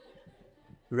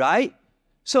 Right?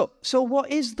 So what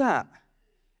is that?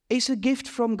 It's a gift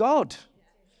from God.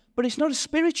 But it's not a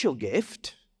spiritual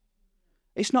gift.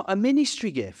 It's not a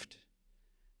ministry gift.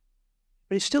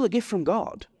 But it's still a gift from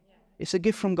God. It's a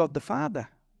gift from God the Father.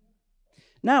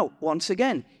 Now, once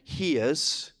again,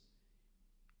 here's,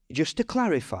 just to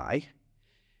clarify,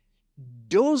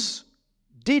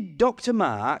 did Dr.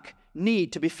 Mark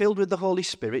need to be filled with the Holy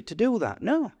Spirit to do that?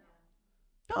 No.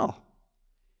 No.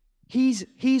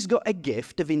 He's got a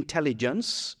gift of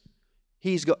intelligence.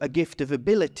 He's got a gift of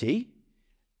ability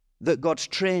that God's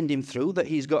trained him through, that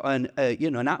he's got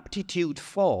an aptitude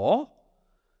for,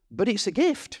 but it's a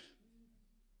gift.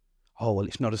 Oh, well,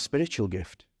 it's not a spiritual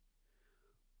gift.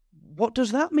 What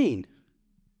does that mean?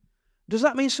 Does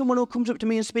that mean someone who comes up to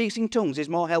me and speaks in tongues is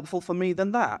more helpful for me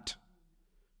than that?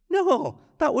 No,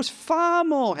 that was far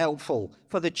more helpful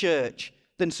for the church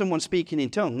than someone speaking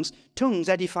in tongues. Tongues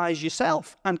edifies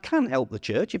yourself and can help the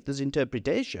church if there's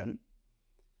interpretation.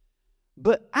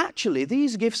 But actually,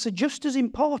 these gifts are just as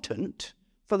important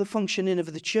for the functioning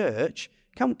of the church.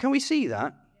 Can we see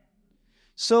that?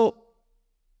 So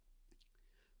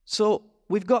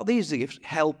we've got these gifts,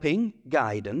 helping,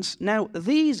 guidance. Now,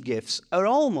 these gifts are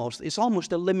almost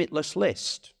a limitless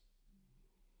list.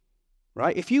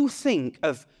 Right? If you think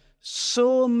of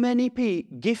so many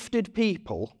gifted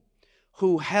people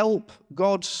who help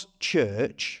God's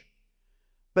church,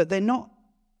 but they're not,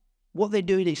 what they're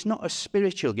doing is not a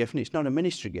spiritual gift and it's not a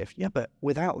ministry gift. Yeah, but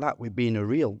without that, we'd be in a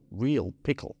real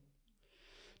pickle.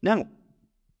 Now,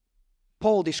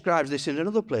 Paul describes this in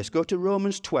another place. Go to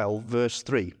Romans 12, verse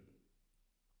 3.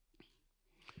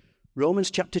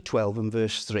 Romans chapter 12 and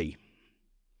verse 3.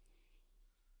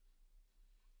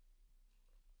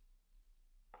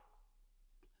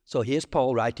 So here's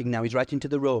Paul writing now. He's writing to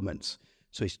the Romans.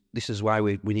 So this is why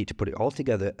we need to put it all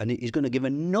together. And he's going to give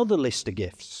another list of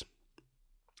gifts.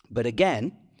 But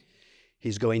again,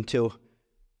 he's not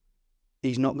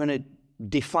going to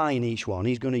define each one.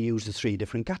 He's going to use the 3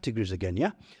 different categories again,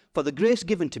 yeah? For the grace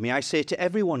given to me, I say to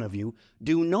every one of you,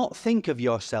 do not think of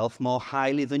yourself more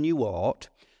highly than you ought,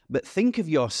 but think of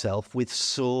yourself with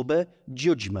sober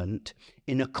judgment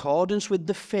in accordance with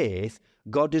the faith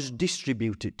God has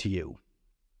distributed to you.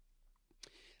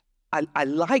 I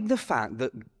like the fact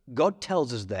that God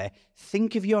tells us there,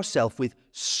 think of yourself with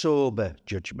sober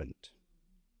judgment,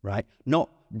 right? Not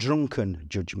drunken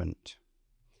judgment.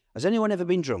 Has anyone ever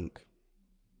been drunk?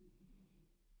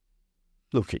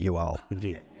 Look at you all.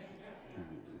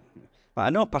 I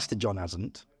know Pastor John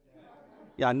hasn't.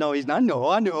 Yeah, I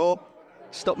know.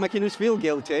 Stop making us feel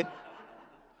guilty.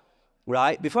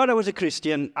 Right, before I was a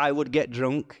Christian, I would get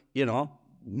drunk,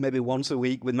 maybe once a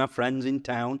week with my friends in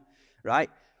town, right?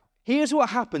 Here's what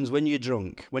happens when you're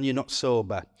drunk, when you're not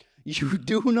sober. You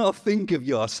do not think of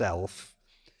yourself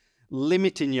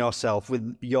limiting yourself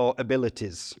with your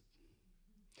abilities.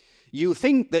 You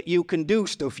think that you can do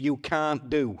stuff you can't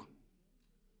do.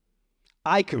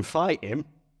 I can fight him.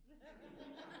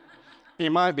 He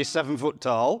might be 7 foot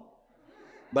tall,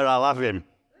 but I'll have him.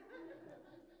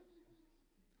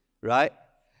 Right?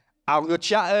 I'll go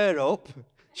chat her up.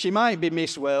 She might be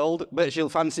Miss World, but she'll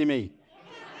fancy me.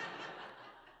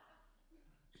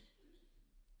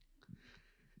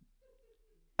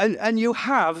 And you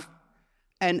have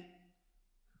an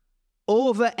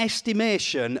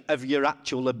overestimation of your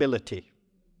actual ability.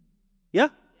 Yeah?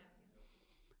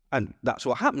 And that's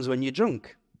what happens when you're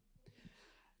drunk.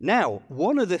 Now,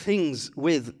 one of the things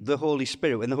with the Holy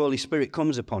Spirit, when the Holy Spirit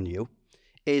comes upon you,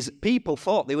 is people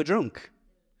thought they were drunk.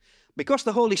 Because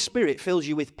the Holy Spirit fills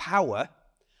you with power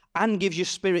and gives you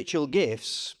spiritual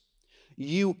gifts,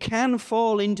 you can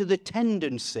fall into the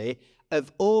tendency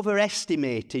of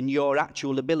overestimating your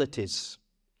actual abilities.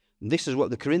 And this is what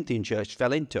the Corinthian church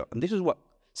fell into. And this is what,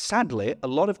 sadly, a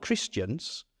lot of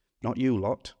Christians, not you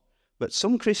lot, but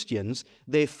some Christians,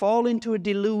 they fall into a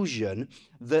delusion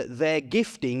that their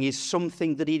gifting is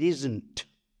something that it isn't.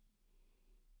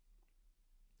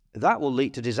 That will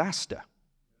lead to disaster.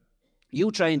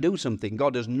 You try and do something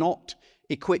God has not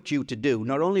equipped you to do.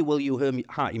 Not only will you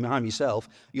harm yourself,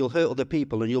 you'll hurt other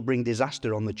people and you'll bring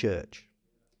disaster on the church.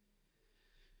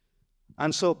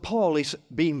 And so Paul is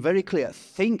being very clear.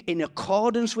 Think in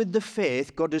accordance with the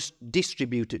faith God has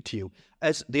distributed to you.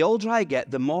 As the older I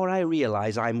get, the more I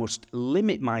realize I must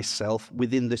limit myself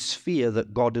within the sphere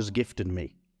that God has gifted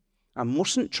me. I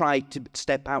mustn't try to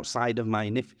step outside of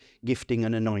my gifting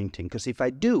and anointing, because if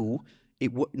I do,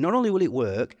 not only will it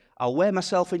work, I'll wear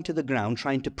myself into the ground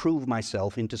trying to prove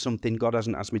myself into something God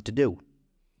hasn't asked me to do.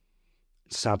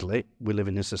 Sadly, we live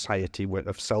in a society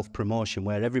of self-promotion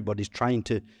where everybody's trying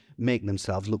to make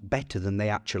themselves look better than they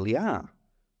actually are.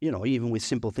 Even with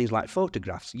simple things like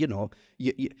photographs,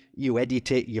 you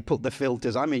edit it, you put the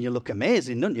filters. I mean, you look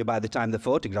amazing, don't you, by the time the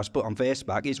photograph's put on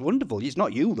Facebook? It's wonderful. It's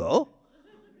not you, though.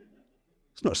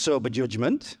 It's not sober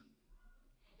judgment.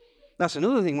 That's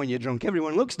another thing when you're drunk.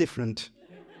 Everyone looks different.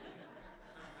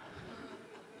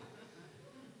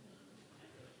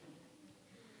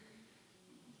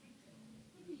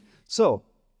 So,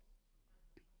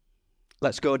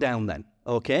 let's go down then.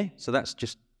 Okay? So that's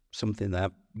just something that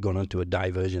I've gone on to a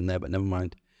diversion there, but never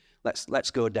mind.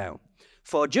 Let's go down.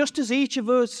 For just as each of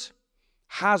us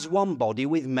has one body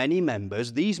with many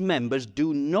members, these members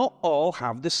do not all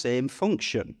have the same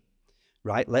function.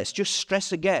 Right? Let's just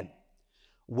stress again.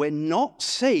 We're not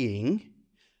saying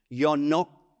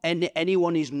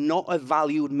anyone is not a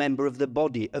valued member of the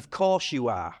body. Of course you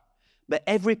are. But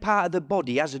every part of the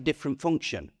body has a different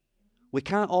function. We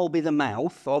can't all be the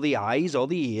mouth or the eyes or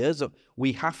the ears.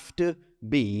 We have to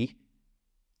be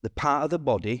the part of the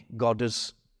body God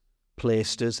has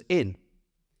placed us in.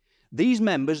 These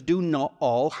members do not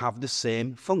all have the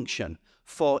same function.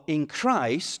 For in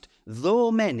Christ,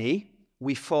 though many,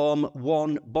 we form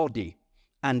one body,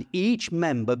 and each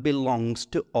member belongs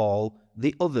to all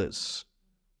the others.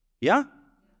 Yeah?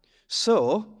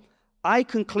 So, I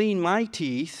can clean my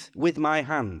teeth with my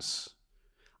hands.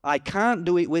 I can't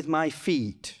do it with my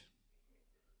feet.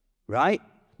 Right?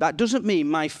 That doesn't mean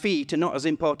my feet are not as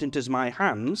important as my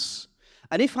hands.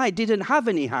 And if I didn't have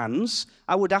any hands,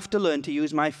 I would have to learn to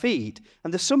use my feet.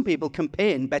 And there's some people can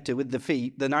paint better with the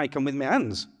feet than I can with my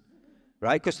hands.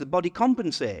 Right? Because the body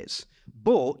compensates.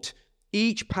 But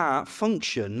each part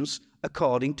functions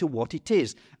according to what it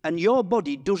is. And your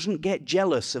body doesn't get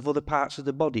jealous of other parts of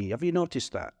the body. Have you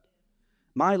noticed that?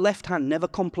 My left hand never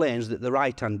complains that the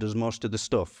right hand does most of the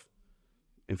stuff.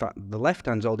 In fact, the left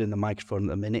hand's holding the microphone at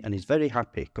the minute and he's very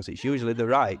happy because it's usually the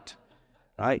right.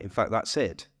 Right? In fact, that's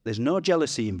it. There's no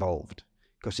jealousy involved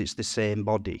because it's the same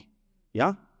body.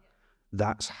 Yeah?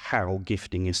 That's how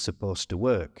gifting is supposed to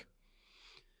work.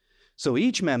 So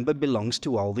each member belongs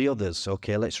to all the others.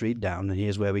 Okay, let's read down, and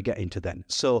here's where we get into then.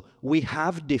 So we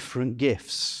have different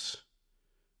gifts,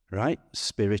 right?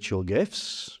 Spiritual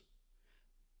gifts.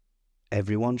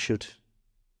 Everyone should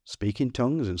speak in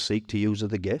tongues and seek to use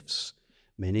other gifts.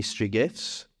 Ministry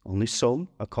gifts, only some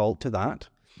are called to that.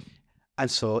 And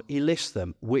so he lists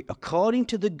them. According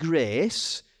to the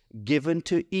grace given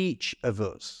to each of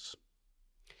us.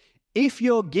 If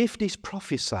your gift is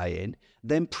prophesying,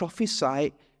 then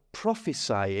prophesy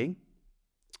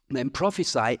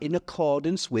in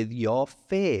accordance with your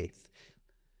faith.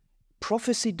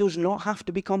 Prophecy does not have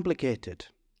to be complicated.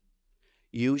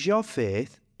 Use your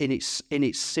faith. In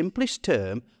its simplest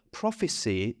term,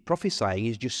 prophesying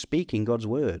is just speaking God's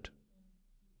word.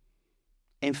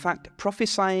 In fact,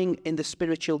 prophesying in the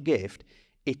spiritual gift,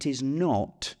 it is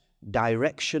not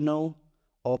directional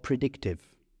or predictive.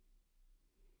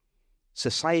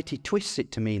 Society twists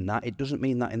it to mean that. It doesn't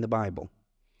mean that in the Bible.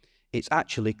 It's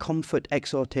actually comfort,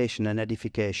 exhortation, and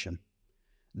edification.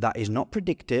 That is not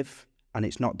predictive, and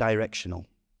it's not directional.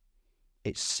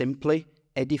 It's simply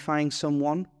edifying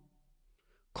someone,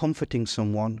 comforting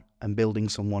someone, and building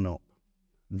someone up.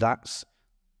 That's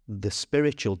the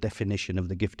spiritual definition of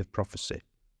the gift of prophecy.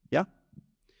 Yeah?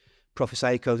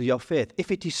 Prophesy because of your faith. If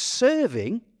it is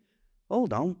serving,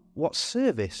 hold on, what's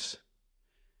service?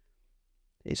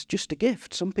 It's just a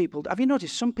gift. Some people, have you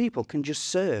noticed, some people can just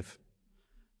serve.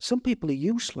 Some people are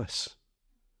useless.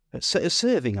 At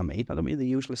serving, I don't mean they're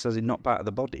useless as in not part of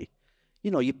the body.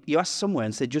 You know, you ask somewhere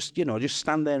and say, just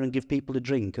stand there and give people a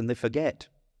drink, and they forget.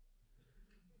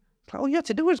 It's like, all you have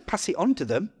to do is pass it on to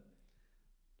them.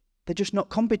 They're just not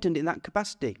competent in that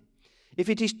capacity. If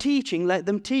it is teaching, let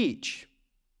them teach.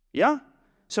 Yeah?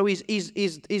 So he's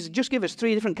just give us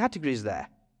 3 different categories there.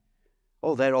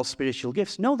 Oh, they're all spiritual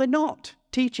gifts. No, they're not.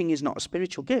 Teaching is not a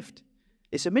spiritual gift.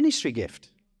 It's a ministry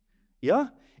gift. Yeah?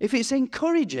 If it's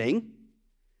encouraging,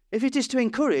 if it is to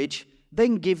encourage,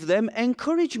 then give them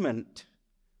encouragement.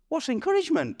 What's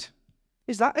encouragement?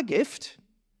 Is that a gift?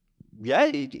 Yeah,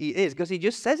 it is, because he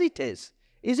just says it is.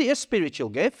 Is it a spiritual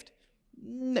gift?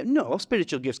 No,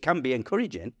 spiritual gifts can be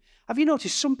encouraging. Have you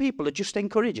noticed some people are just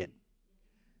encouraging?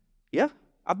 Yeah?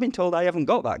 I've been told I haven't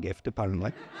got that gift,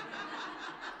 apparently.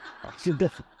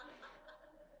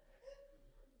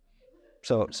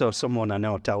 So someone I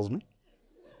know tells me.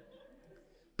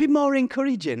 Be more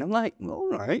encouraging. I'm like, all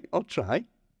right, I'll try.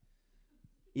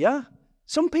 Yeah?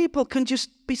 Some people can just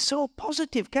be so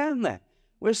positive, can't they?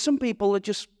 Whereas some people are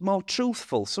just more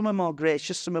truthful. Some are more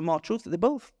gracious, some are more truthful. They're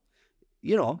both.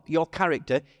 You know, your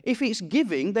character. If it's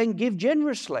giving, then give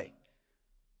generously.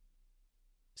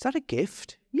 Is that a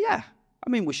gift? Yeah. I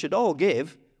mean, we should all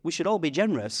give. We should all be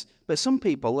generous. But some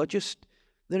people are just,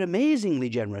 they're amazingly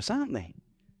generous, aren't they?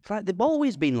 It's like they've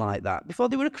always been like that. Before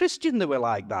they were a Christian, they were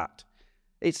like that.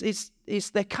 It's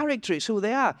their character, it's who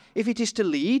they are. If it is to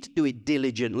lead, do it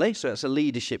diligently, so that's a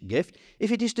leadership gift.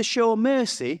 If it is to show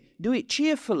mercy, do it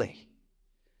cheerfully.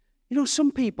 You know,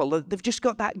 some people, they've just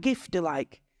got that gift of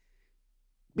like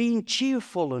being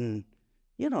cheerful and,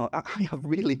 you know, I have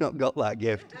really not got that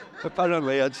gift.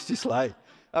 Apparently, it's just like,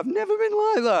 I've never been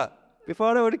like that.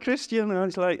 Before I was a Christian, I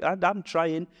was like, I'm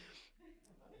trying.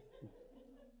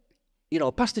 You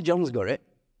know, Pastor John's got it.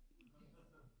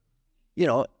 You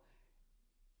know,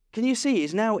 can you see,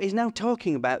 he's now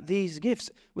talking about these gifts.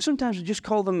 Well, sometimes we just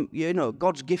call them, you know,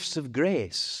 God's gifts of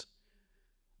grace.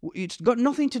 It's got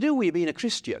nothing to do with you being a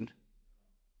Christian.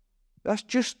 That's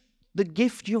just the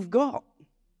gift you've got.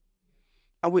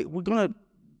 And we're going to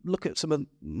look at some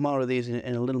more of these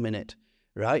in a little minute,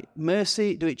 right?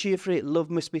 Mercy, do it cheerfully. Love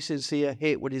must be sincere.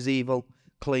 Hate what is evil.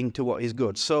 Cling to what is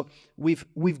good. So we've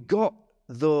got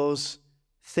those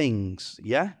things,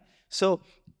 yeah? So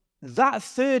that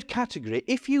third category,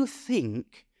 if you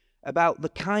think about the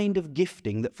kind of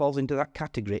gifting that falls into that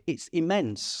category, it's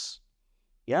immense,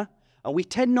 yeah? And we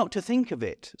tend not to think of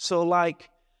it. So like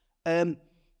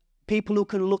people who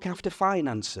can look after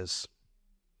finances.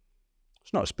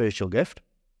 It's not a spiritual gift.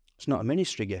 It's not a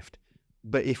ministry gift.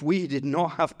 But if we did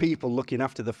not have people looking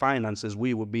after the finances,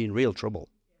 we would be in real trouble.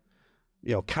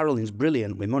 You know, Carolyn's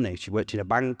brilliant with money. She worked in a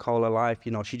bank all her life.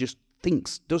 You know, she just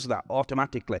does that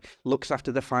automatically, looks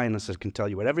after the finances, can tell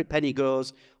you where every penny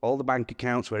goes, all the bank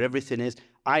accounts, where everything is.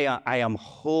 I am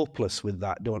hopeless with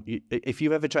that. If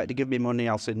you've ever tried to give me money,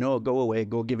 I'll say, no, go away,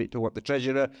 go give it to the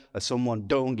treasurer or someone,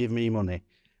 don't give me money.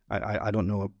 I don't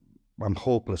know, I'm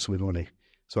hopeless with money,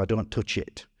 so I don't touch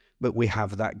it. But we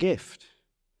have that gift.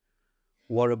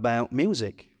 What about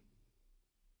music?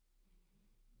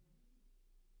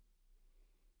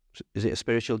 Is it a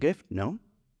spiritual gift? No.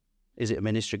 Is it a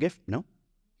ministry gift? No.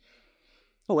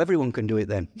 Oh, everyone can do it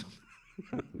then.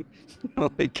 No,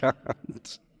 they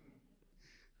can't.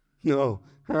 No,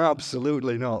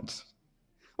 absolutely not.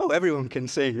 Oh, everyone can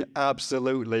sing.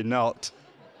 Absolutely not.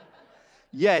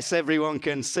 Yes, everyone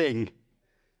can sing.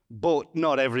 but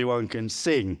not everyone can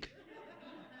sing,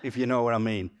 if you know what I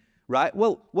mean, right?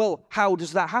 Well, how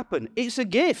does that happen? It's a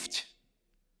gift.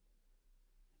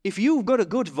 If you've got a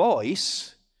good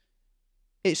voice,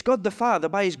 it's God the Father,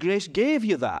 by His grace, gave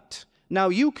you that. Now,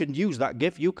 you can use that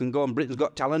gift. You can go on Britain's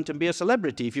Got Talent and be a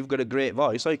celebrity if you've got a great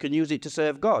voice, or you can use it to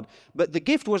serve God. But the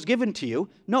gift was given to you,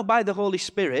 not by the Holy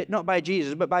Spirit, not by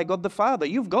Jesus, but by God the Father.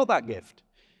 You've got that gift.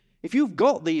 If you've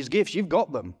got these gifts, you've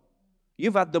got them.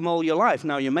 You've had them all your life.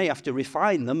 Now, you may have to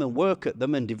refine them and work at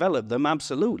them and develop them,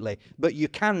 absolutely. But you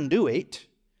can do it.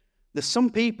 There's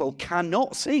some people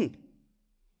cannot sing.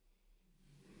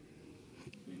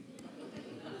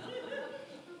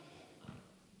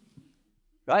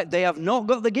 Right? They have not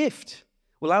got the gift.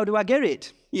 Well, how do I get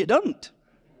it? You don't.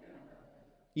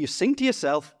 You sing to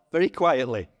yourself very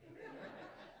quietly.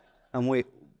 And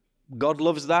God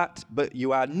loves that, but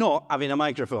you are not having a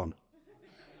microphone.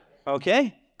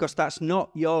 Okay? Because that's not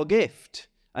your gift.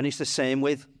 And it's the same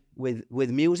with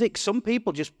music. Some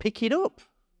people just pick it up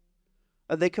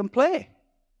and they can play.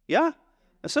 Yeah?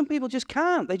 And some people just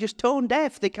can't. They're just tone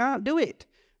deaf. They can't do it.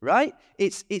 Right?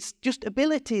 It's just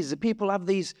abilities. People have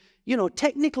these,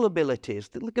 technical abilities.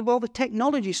 Look at all the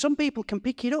technology. Some people can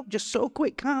pick it up just so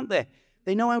quick, can't they?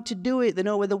 They know how to do it. They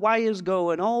know where the wires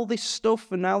go and all this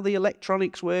stuff, and how the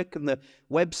electronics work and the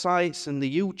websites and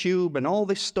the YouTube and all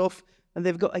this stuff. And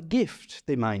they've got a gift.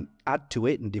 They might add to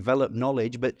it and develop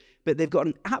knowledge, but they've got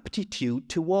an aptitude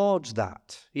towards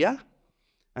that. Yeah?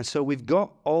 And so we've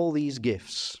got all these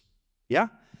gifts. Yeah?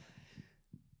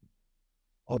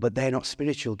 Oh, but they're not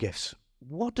spiritual gifts.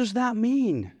 What does that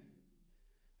mean?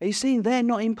 Are you saying they're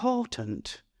not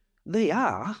important? They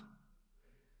are.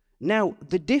 Now,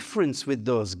 the difference with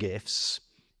those gifts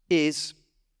is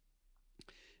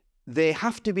they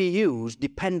have to be used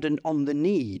dependent on the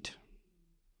need.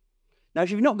 Now, if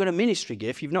you've not got a ministry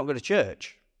gift, you've not got a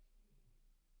church.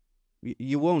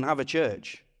 You won't have a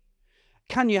church.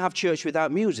 Can you have church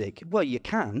without music? Well, you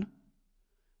can,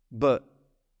 but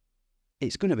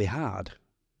it's going to be hard.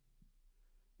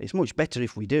 It's much better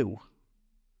if we do.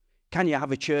 Can you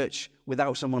have a church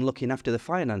without someone looking after the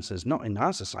finances? Not in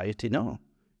our society, no.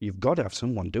 You've got to have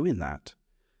someone doing that.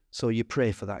 So you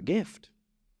pray for that gift.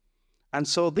 And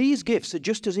so these gifts are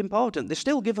just as important. They're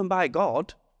still given by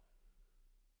God.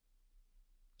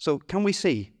 So can we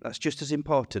see that's just as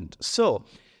important? So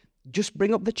just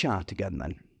bring up the chart again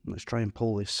then. Let's try and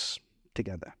pull this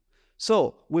together.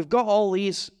 So we've got all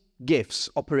these gifts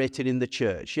operating in the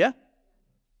church, yeah?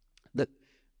 The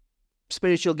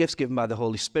spiritual gifts given by the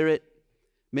Holy Spirit,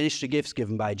 ministry gifts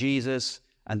given by Jesus,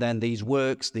 and then these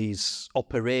works, these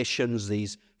operations,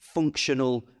 these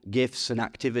functional gifts and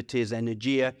activities,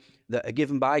 energia, that are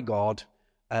given by God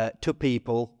to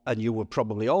people, and you would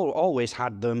probably always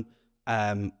had them.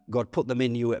 God put them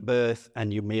in you at birth,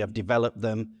 and you may have developed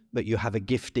them, but you have a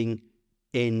gifting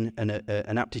in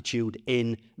an aptitude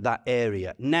in that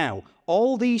area. Now,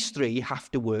 all these three have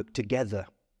to work together.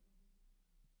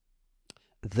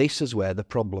 This is where the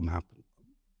problem happens.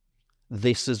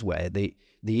 This is where the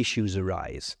issues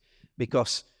arise,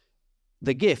 because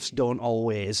the gifts don't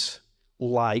always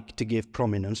like to give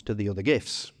prominence to the other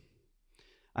gifts.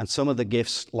 And some of the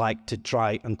gifts like to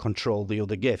try and control the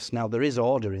other gifts. Now, there is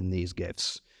order in these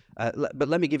gifts. But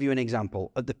let me give you an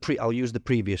example. I'll use the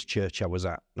previous church I was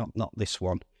at, not this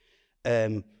one.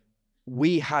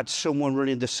 We had someone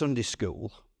running the Sunday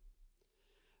school,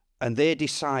 and they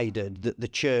decided that the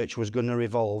church was going to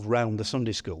revolve round the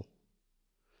Sunday school.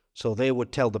 So they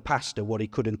would tell the pastor what he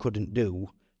could and couldn't do,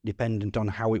 dependent on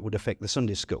how it would affect the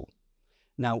Sunday school.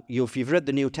 Now, if you've read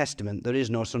the New Testament, there is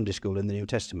no Sunday school in the New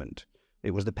Testament.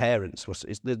 It was the parents.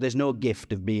 There's no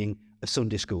gift of being a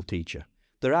Sunday school teacher.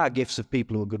 There are gifts of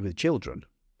people who are good with children.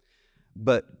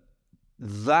 But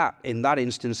in that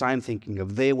instance, I'm thinking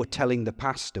of, they were telling the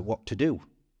pastor what to do.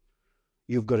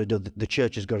 You've got to do, the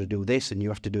church has got to do this, and you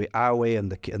have to do it our way,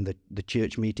 and the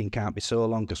church meeting can't be so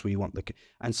long because we want the...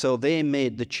 And so they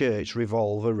made the church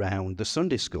revolve around the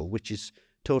Sunday school, which is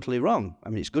totally wrong. I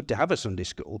mean, it's good to have a Sunday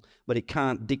school, but it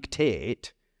can't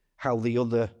dictate how the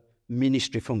other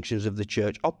ministry functions of the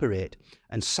church operate.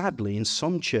 And sadly, in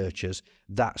some churches,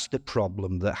 that's the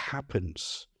problem that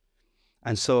happens.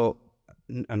 And so,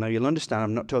 I know you'll understand,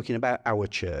 I'm not talking about our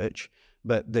church,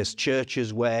 but there's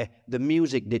churches where the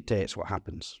music dictates what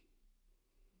happens.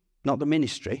 Not the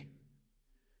ministry.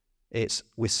 It's,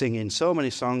 we're singing so many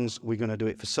songs, we're going to do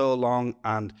it for so long,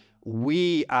 and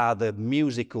we are the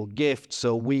musical gift,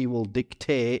 so we will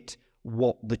dictate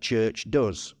what the church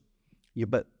does.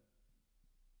 But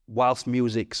whilst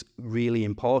music's really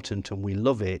important and we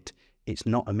love it, it's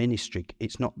not a ministry.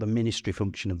 It's not the ministry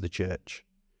function of the church.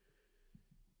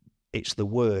 It's the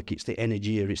work, it's the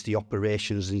energy, it's the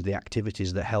operations and the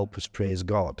activities that help us praise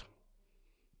God.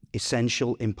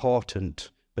 Essential,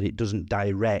 important, but it doesn't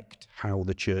direct how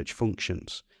the church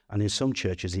functions. And in some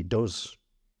churches it does.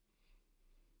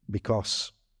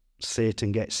 Because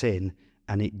Satan gets in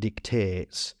and it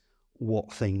dictates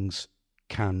what things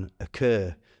can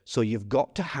occur. So you've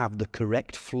got to have the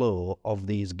correct flow of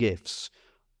these gifts,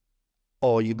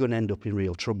 or you're going to end up in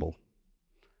real trouble.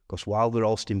 Because while they're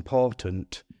most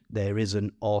important, there is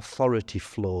an authority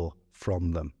flow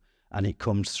from them. And it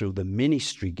comes through the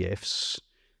ministry gifts.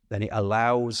 Then it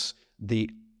allows the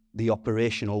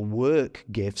operational work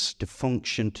gifts to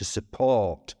function to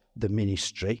support the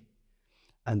ministry.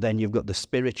 And then you've got the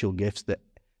spiritual gifts that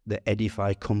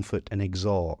edify, comfort, and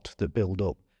exhort, that build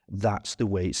up. That's the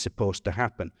way it's supposed to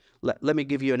happen. Let me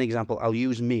give you an example. I'll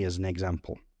use me as an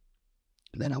example.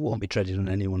 Then I won't be treading on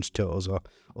anyone's toes or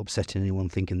upsetting anyone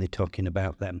thinking they're talking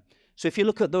about them. So if you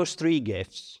look at those three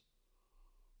gifts,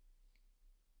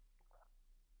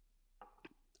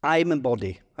 I am a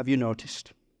body. Have you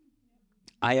noticed?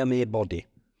 I am a body.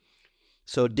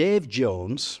 So Dave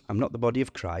Jones, I'm not the body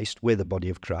of Christ, we're the body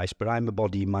of Christ, but I'm a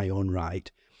body in my own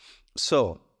right.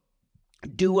 So,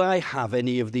 do I have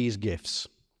any of these gifts?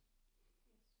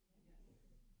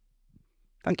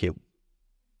 Thank you.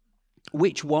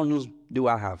 Which ones do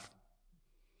I have?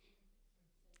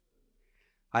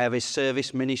 I have a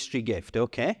service ministry gift,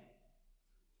 okay.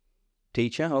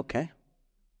 Teacher, okay.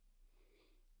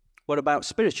 What about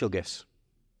spiritual gifts?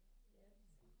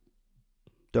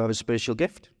 Do I have a spiritual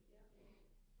gift?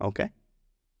 Okay.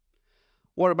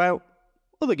 What about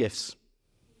other gifts?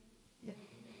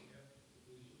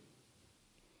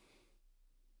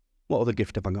 What other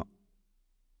gift have I got?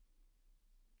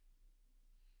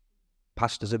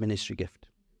 Pastor's a ministry gift.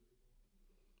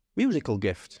 Musical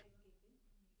gift.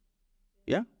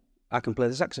 Yeah? I can play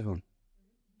the saxophone.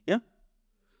 Yeah?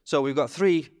 So we've got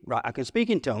three, right, I can speak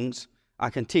in tongues, I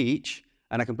can teach,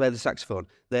 and I can play the saxophone.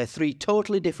 They're three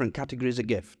totally different categories of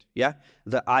gift, yeah,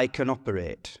 that I can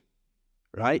operate,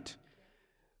 right?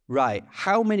 Right,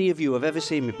 how many of you have ever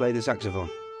seen me play the saxophone?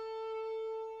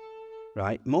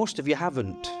 Right, most of you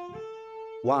haven't.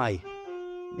 Why?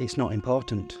 It's not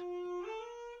important.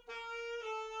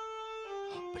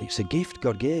 But it's a gift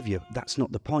God gave you. That's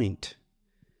not the point.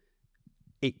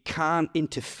 It can't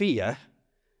interfere.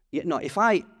 You know, if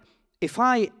I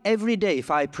every day,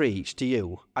 if I preach to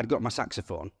you, I'd got my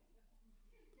saxophone.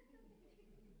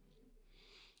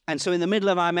 And so in the middle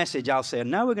of my message, I'll say,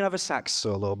 now we're going to have a sax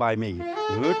solo by me.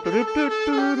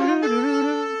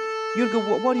 You'd go,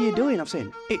 what are you doing? I'm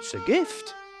saying, it's a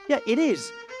gift. Yeah, it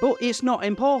is, but it's not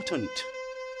important.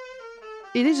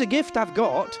 It is a gift I've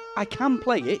got. I can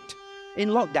play it. In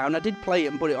lockdown, I did play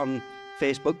it and put it on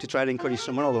Facebook to try and encourage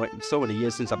someone, although it's so many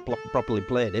years since I've properly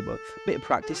played it, but a bit of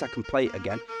practice, I can play it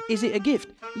again. Is it a gift?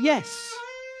 Yes.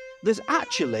 There's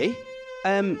actually,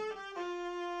 let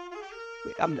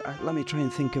me try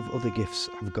and think of other gifts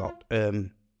I've got.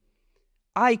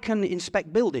 I can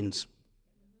inspect buildings.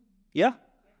 Yeah?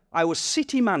 I was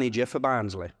city manager for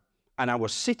Barnsley, and I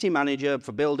was city manager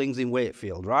for buildings in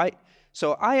Wakefield, right?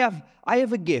 So I have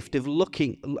a gift of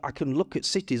looking. I can look at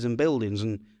cities and buildings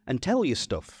and tell you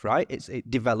stuff, right? It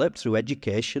developed through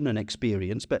education and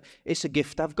experience, but it's a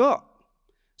gift I've got.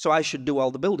 So I should do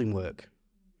all the building work.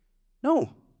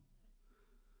 No.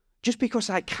 Just because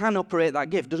I can operate that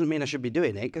gift doesn't mean I should be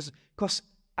doing it, because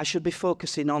I should be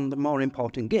focusing on the more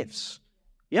important gifts.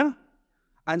 Yeah?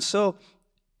 And so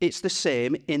it's the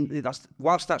same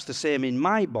whilst that's the same in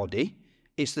my body,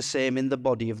 it's the same in the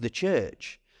body of the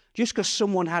church. Just because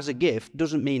someone has a gift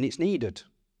doesn't mean it's needed.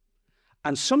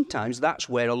 And sometimes that's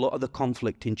where a lot of the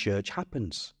conflict in church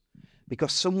happens.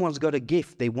 Because someone's got a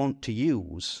gift they want to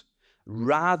use,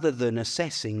 rather than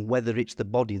assessing whether it's the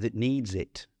body that needs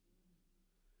it.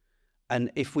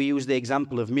 And if we use the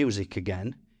example of music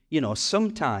again, you know,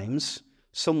 sometimes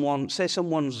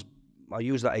I'll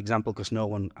use that example because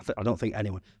I don't think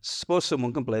anyone, suppose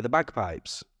someone can play the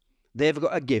bagpipes. They've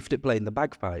got a gift at playing the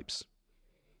bagpipes.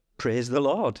 Praise the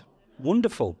Lord.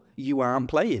 Wonderful. You aren't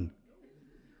playing.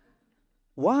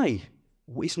 Why?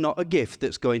 It's not a gift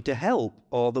that's going to help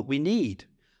or that we need.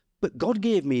 But God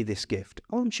gave me this gift.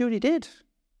 Oh, I'm sure He did.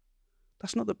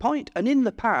 That's not the point. And in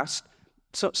the past,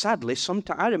 so sadly,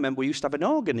 sometimes I remember we used to have an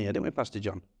organ here, didn't we, Pastor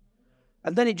John?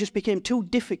 And then it just became too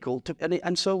difficult,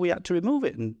 and so we had to remove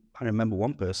it. And I remember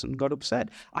one person got upset.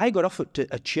 I got offered to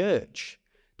a church,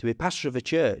 to be pastor of a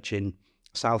church in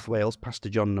South Wales. Pastor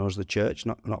John knows the church,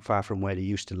 not far from where he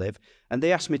used to live. And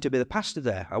they asked me to be the pastor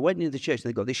there. I went into the church, and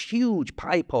they got this huge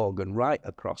pipe organ right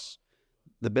across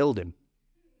the building.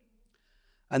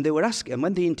 And they were asking, and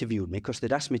when they interviewed me, because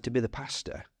they'd asked me to be the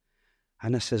pastor,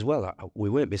 And I says, well, we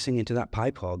won't be singing to that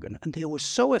pipe organ. And they were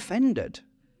so offended.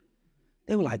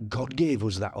 They were like, God gave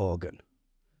us that organ.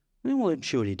 Well, I'm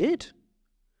sure he did.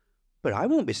 But I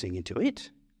won't be singing to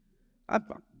it. I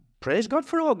praise God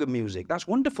for organ music. That's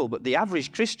wonderful. But the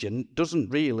average Christian doesn't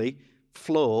really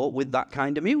flow with that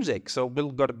kind of music. So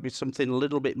we've got to be something a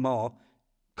little bit more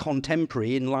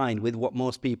contemporary, in line with what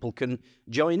most people can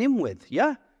join in with.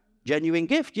 Yeah, genuine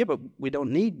gift. Yeah, but we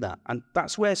don't need that. And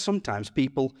that's where sometimes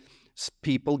people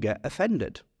get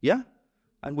offended. Yeah,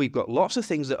 and we've got lots of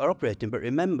things that are operating, but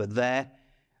remember,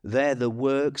 they're the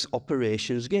works,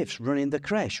 operations, gifts, running the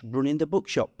creche, running the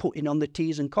bookshop, putting on the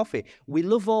teas and coffee. We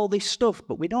love all this stuff,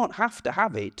 but we don't have to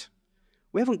have it.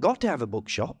 We haven't got to have a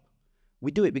bookshop.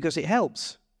 We do it because it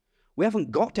helps. We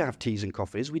haven't got to have teas and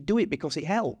coffees. We do it because it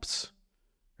helps,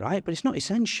 right? But it's not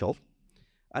essential.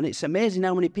 And it's amazing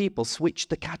how many people switch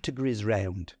the categories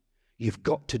round. You've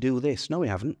got to do this. No, we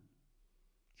haven't.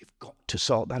 You've got to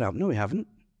sort that out. No, we haven't.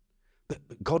 But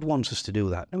God wants us to do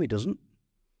that. No, he doesn't.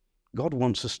 God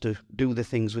wants us to do the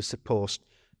things we're supposed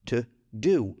to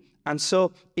do. And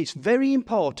so it's very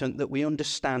important that we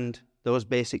understand those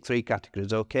basic three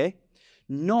categories, okay?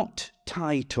 Not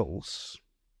titles.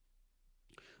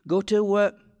 Go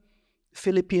to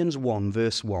Philippians 1,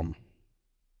 verse 1.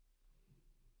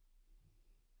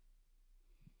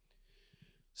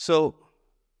 So,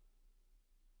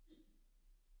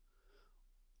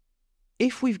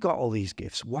 if we've got all these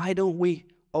gifts, why don't we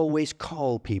always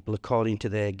call people according to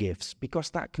their gifts? Because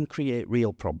that can create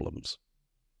real problems.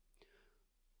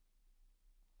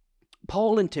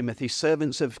 Paul and Timothy,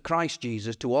 servants of Christ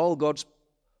Jesus, to all God's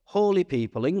holy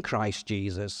people in Christ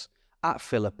Jesus at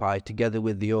Philippi, together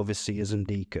with the overseers and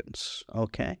deacons.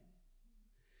 Okay?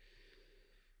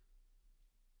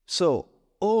 So,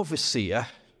 overseer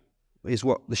is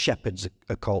what the shepherds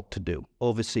are called to do.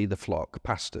 Oversee the flock,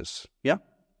 pastors. Yeah?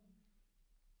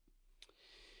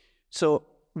 So,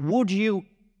 would you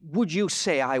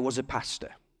say I was a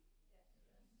pastor?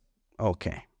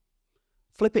 Okay.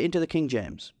 Flip it into the King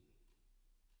James.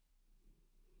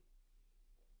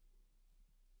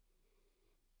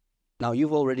 Now,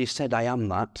 you've already said I am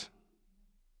that.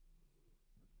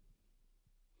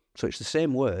 So it's the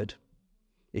same word.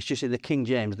 It's just in the King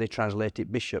James they translate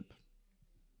it bishop.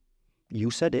 You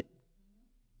said it.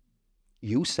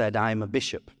 You said I'm a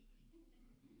bishop.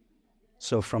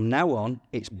 So from now on,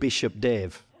 it's Bishop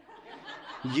Dave.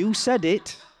 You said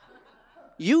it.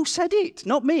 You said it,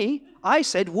 not me. I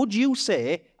said, would you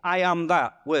say I am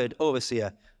that word,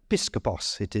 overseer?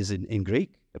 Piskopos, it is in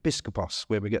Greek. Episkopos,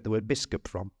 where we get the word biscup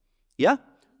from. Yeah?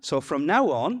 So from now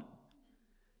on,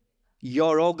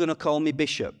 you're all going to call me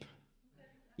bishop.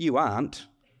 You aren't.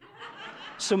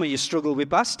 Some of you struggle with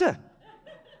pastor.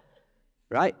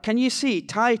 Right? Can you see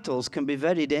titles can be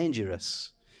very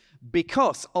dangerous?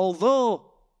 Because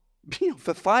although,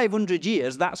 for 500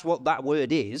 years, that's what that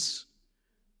word is,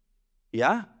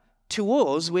 yeah? To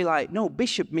us, we're like, no,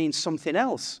 bishop means something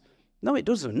else. No, it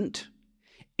doesn't.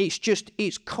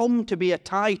 It's come to be a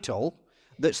title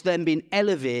that's then been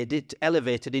elevated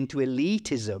into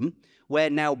elitism, where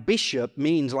now bishop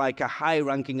means like a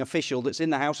high-ranking official that's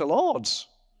in the House of Lords.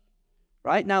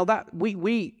 Right? Now, that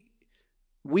we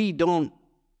don't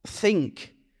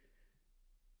think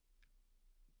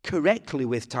correctly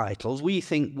with titles. We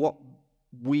think what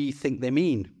we think they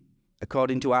mean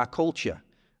according to our culture,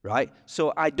 right?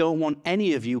 So I don't want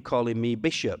any of you calling me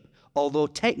bishop, although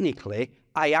technically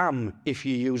I am if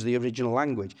you use the original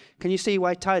language. Can you see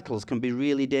why titles can be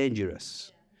really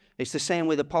dangerous? It's the same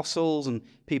with apostles and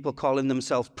people calling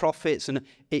themselves prophets, and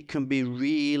it can be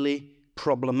really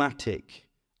problematic.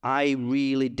 I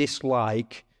really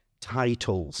dislike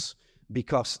titles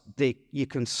because you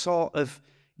can sort of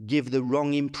give the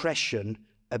wrong impression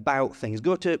about things.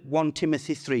 Go to 1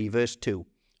 Timothy 3, verse 2.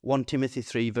 1 Timothy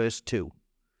 3, verse 2.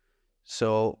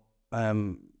 So,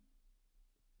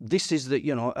 this is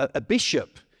that, a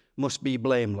bishop must be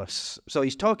blameless. So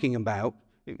he's talking about,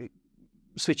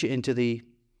 switch it into the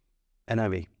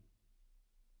NIV.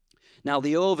 Now,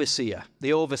 the overseer,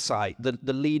 the oversight,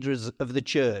 the leaders of the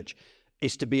church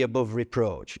is to be above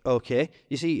reproach. Okay?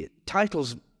 You see,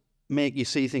 titles make you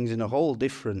see things in a whole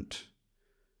different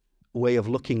way of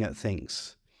looking at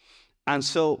things. And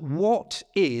so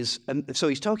so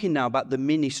he's talking now about the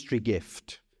ministry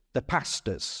gift, the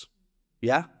pastors,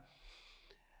 yeah?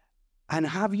 And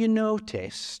have you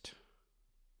noticed,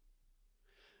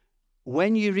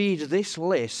 when you read this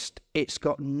list, it's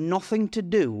got nothing to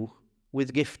do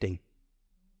with gifting.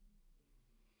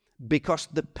 Because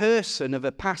the person of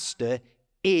a pastor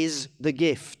is the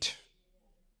gift.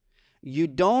 You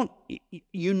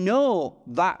know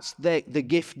that's the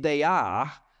gift they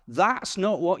are. That's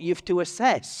not what you have to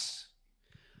assess.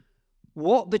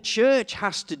 What the church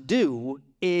has to do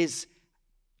is,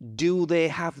 do they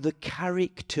have the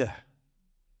character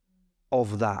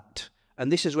of that?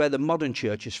 And this is where the modern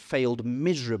church has failed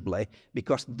miserably,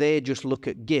 because they just look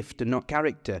at gift and not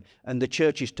character. And the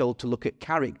church is told to look at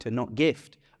character, not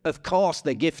gift. Of course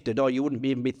they're gifted, or you wouldn't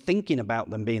even be thinking about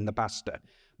them being the pastor.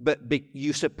 But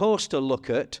you're supposed to look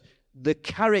at the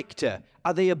character.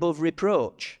 Are they above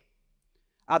reproach?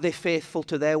 Are they faithful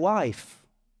to their wife?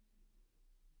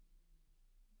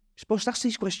 You're supposed to ask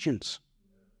these questions.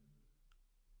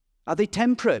 Are they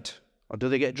temperate? Or do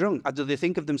they get drunk? Or do they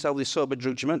think of themselves as sober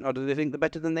judgment? Or do they think they're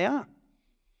better than they are?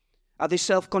 Are they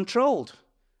self-controlled?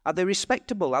 Are they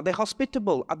respectable? Are they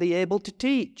hospitable? Are they able to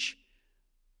teach?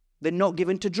 They're not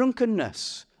given to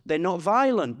drunkenness. They're not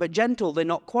violent, but gentle. They're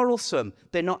not quarrelsome.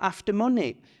 They're not after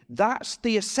money. That's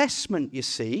the assessment, you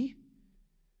see.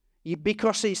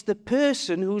 Because it's the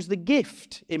person who's the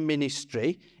gift in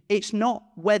ministry. It's not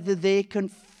whether they can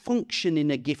function in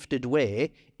a gifted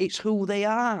way. It's who they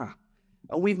are.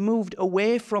 And we've moved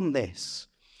away from this.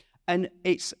 And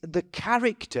it's the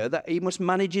character that he must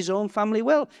manage his own family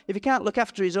well. If he can't look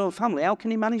after his own family, how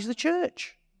can he manage the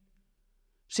church?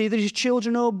 See that his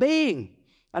children are obeying.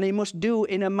 And he must do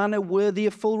in a manner worthy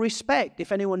of full respect.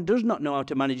 If anyone does not know how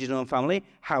to manage his own family,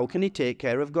 how can he take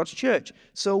care of God's church?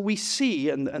 So we see,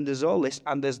 and there's all this,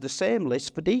 and there's the same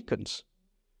list for deacons.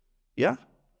 Yeah?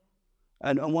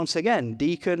 And once again,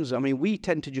 deacons, I mean, we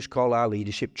tend to just call our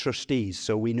leadership trustees,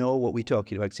 so we know what we're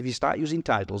talking about. Because if you start using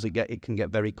titles, it can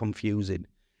get very confusing,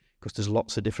 because there's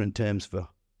lots of different terms for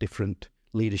different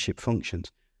leadership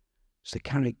functions. It's the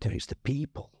character, it's the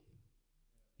people.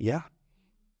 Yeah?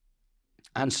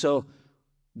 And so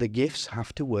the gifts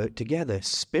have to work together.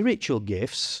 Spiritual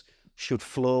gifts should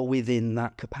flow within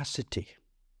that capacity.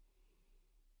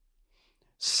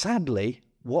 Sadly,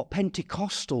 what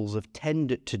Pentecostals have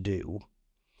tended to do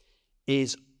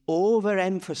is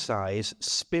overemphasize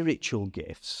spiritual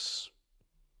gifts.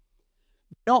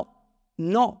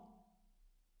 Not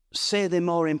say they're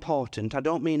more important. I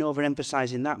don't mean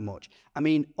overemphasizing that much. I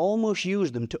mean almost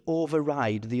use them to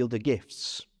override the other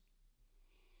gifts.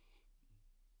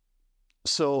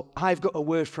 So I've got a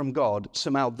word from God,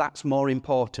 somehow that's more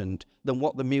important than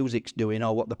what the music's doing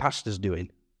or what the pastor's doing.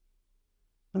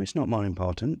 No, it's not more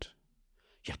important.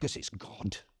 Yeah, because it's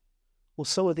God. Well,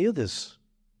 so are the others.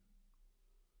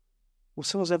 Well,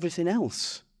 so is everything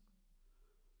else.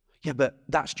 Yeah, but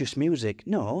that's just music.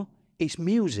 No, it's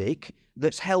music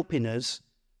that's helping us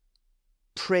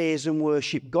praise and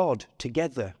worship God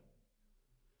together.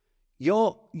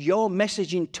 Your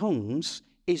message in tongues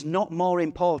is not more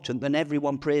important than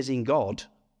everyone praising God.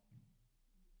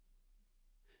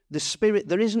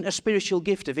 There isn't a spiritual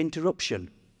gift of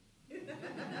interruption.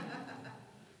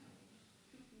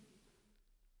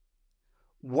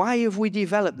 Why have we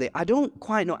developed it? I don't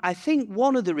quite know. I think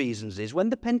one of the reasons is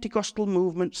when the Pentecostal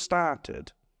movement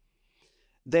started,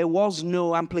 there was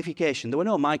no amplification. There were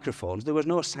no microphones. There was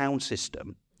no sound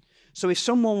system. So if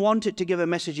someone wanted to give a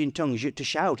message in tongues, you had to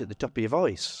shout at the top of your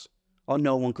voice, or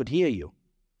no one could hear you.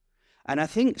 And I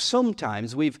think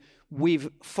sometimes we've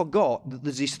forgot that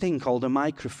there's this thing called a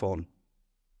microphone.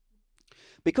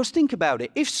 Because think about it,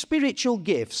 if spiritual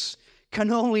gifts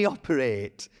can only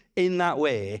operate in that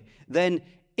way, then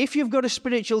if you've got a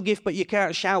spiritual gift but you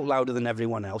can't shout louder than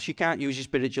everyone else, you can't use your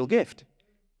spiritual gift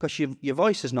because your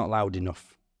voice is not loud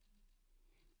enough.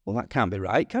 Well, that can't be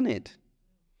right, can it?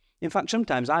 In fact,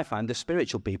 sometimes I find the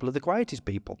spiritual people are the quietest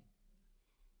people.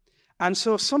 And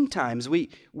so sometimes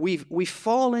we've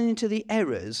fallen into the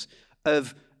errors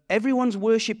of everyone's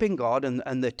worshipping God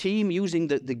and the team using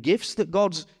the gifts that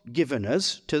God's given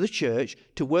us to the church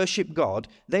to worship God.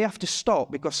 They have to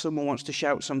stop because someone wants to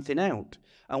shout something out.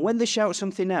 And when they shout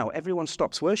something out, everyone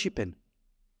stops worshipping.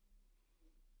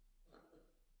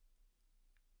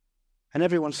 And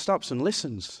everyone stops and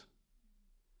listens.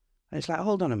 And it's like,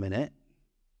 hold on a minute.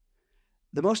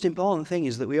 The most important thing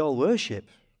is that we all worship.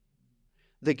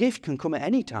 The gift can come at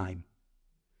any time.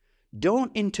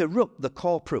 Don't interrupt the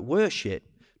corporate worship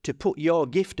to put your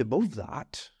gift above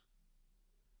that.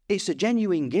 It's a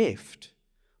genuine gift,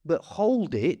 but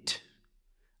hold it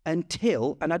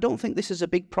until, and I don't think this is a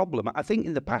big problem, I think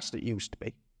in the past it used to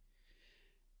be,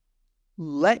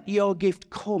 let your gift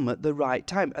come at the right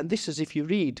time. And this is, if you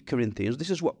read Corinthians, this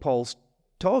is what Paul's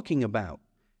talking about.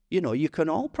 You know, you can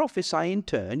all prophesy in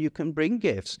turn, you can bring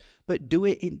gifts, but do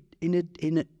it in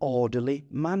an orderly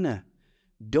manner.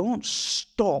 Don't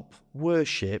stop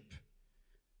worship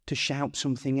to shout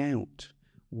something out.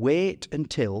 Wait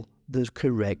until there's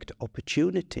correct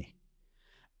opportunity.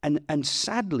 And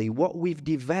sadly, what we've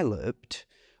developed,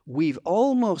 we've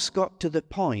almost got to the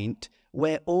point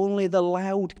where only the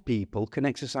loud people can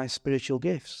exercise spiritual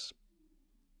gifts.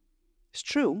 It's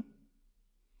true.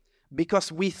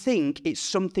 Because we think it's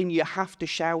something you have to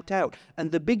shout out.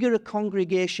 And the bigger a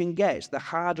congregation gets, the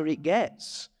harder it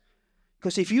gets.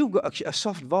 Because if you've got a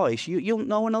soft voice,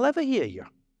 no one will ever hear you.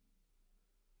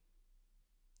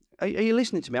 Are you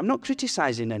listening to me? I'm not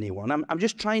criticizing anyone. I'm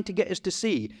just trying to get us to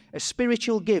see a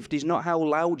spiritual gift is not how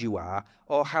loud you are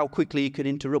or how quickly you can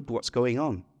interrupt what's going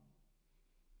on.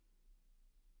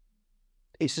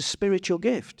 It's a spiritual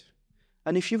gift.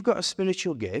 And if you've got a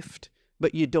spiritual gift,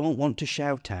 but you don't want to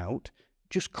shout out,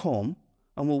 just come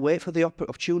and we'll wait for the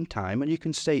opportune time and you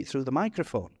can say it through the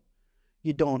microphone.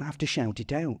 You don't have to shout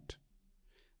it out.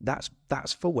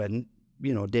 That's for when,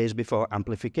 days before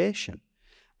amplification.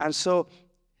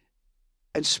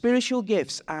 And spiritual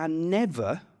gifts are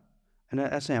never, and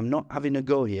I say I'm not having a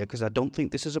go here because I don't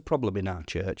think this is a problem in our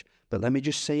church, but let me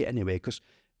just say it anyway, because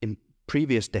in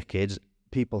previous decades,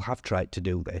 people have tried to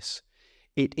do this.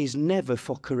 It is never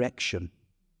for correction.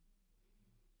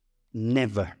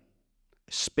 Never.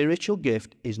 A spiritual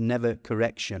gift is never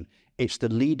correction. It's the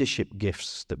leadership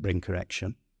gifts that bring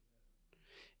correction.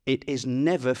 It is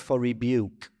never for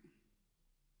rebuke.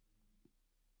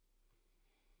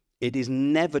 It is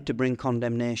never to bring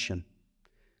condemnation.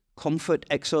 Comfort,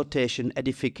 exhortation,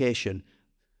 edification.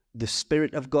 The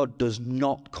Spirit of God does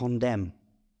not condemn.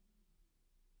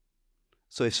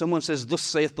 So if someone says, "Thus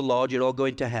saith the Lord, you're all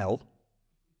going to hell,"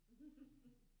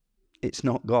 it's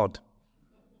not God.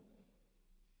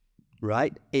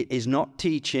 Right? It is not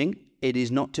teaching. It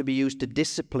is not to be used to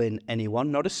discipline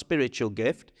anyone, not a spiritual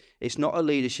gift. It's not a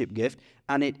leadership gift.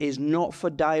 And it is not for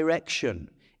direction.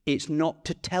 It's not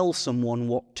to tell someone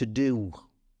what to do.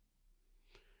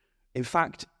 In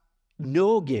fact,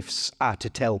 no gifts are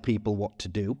to tell people what to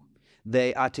do.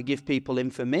 They are to give people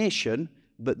information,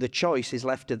 but the choice is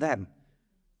left to them.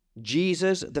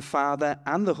 Jesus, the Father,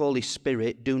 and the Holy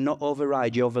Spirit do not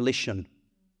override your volition.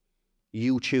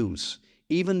 You choose.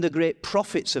 Even the great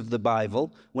prophets of the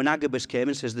Bible, when Agabus came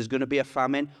and says there's going to be a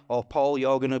famine, or Paul,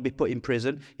 you're going to be put in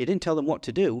prison, he didn't tell them what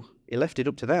to do. He left it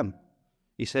up to them.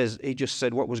 He just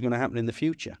said what was going to happen in the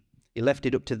future. He left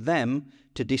it up to them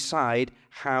to decide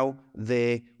how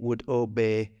they would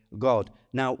obey God.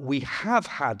 Now, we have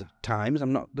had times,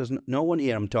 there's no one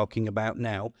here I'm talking about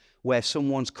now, where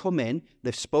someone's come in,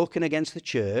 they've spoken against the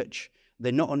church,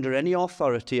 they're not under any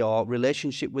authority or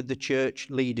relationship with the church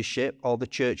leadership or the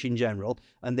church in general,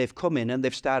 and they've come in and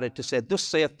they've started to say, "Thus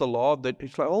saith the Lord."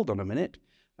 It's like, hold on a minute.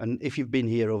 And if you've been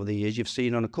here over the years, you've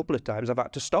seen on a couple of times I've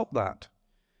had to stop that.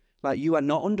 Like, you are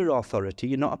not under authority,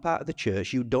 you're not a part of the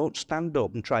church, you don't stand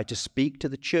up and try to speak to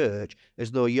the church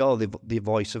as though you're the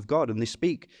voice of God, and they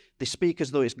speak as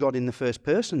though it's God in the first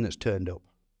person that's turned up.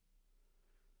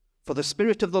 "For the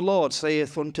Spirit of the Lord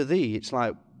saith unto thee," it's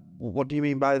like, what do you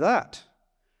mean by that?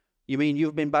 You mean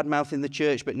you've been bad-mouthing the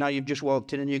church, but now you've just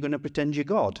walked in and you're going to pretend you're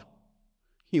God?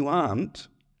 You aren't.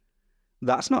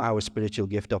 That's not how a spiritual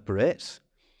gift operates.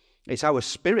 It's how a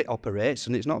spirit operates,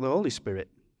 and it's not the Holy Spirit.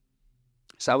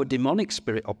 It's how a demonic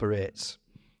spirit operates.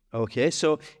 Okay,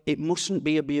 so it mustn't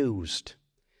be abused.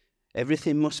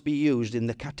 Everything must be used in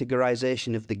the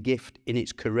categorization of the gift in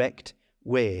its correct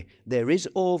way. There is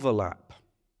overlap.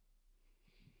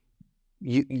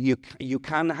 You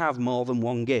can have more than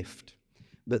one gift,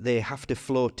 but they have to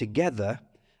flow together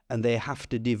and they have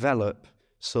to develop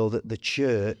so that the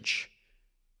church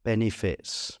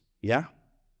benefits. Yeah?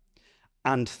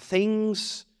 And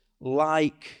things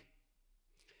like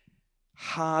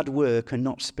hard work are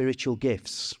not spiritual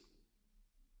gifts.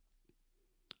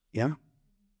 Yeah?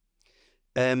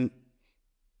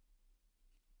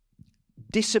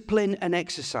 Discipline and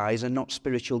exercise are not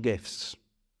spiritual gifts.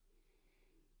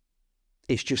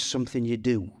 It's just something you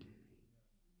do.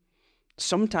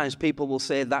 Sometimes people will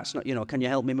say, that's not, can you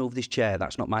help me move this chair?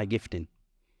 That's not my gifting.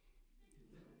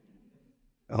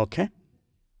 Okay.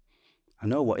 I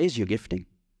know what is your gifting.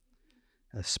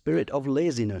 A spirit of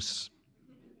laziness.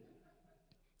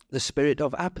 The spirit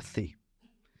of apathy.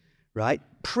 Right?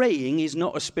 Praying is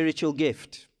not a spiritual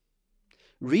gift.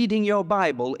 Reading your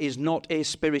Bible is not a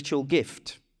spiritual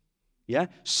gift. Yeah?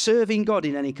 Serving God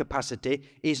in any capacity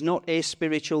is not a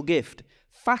spiritual gift.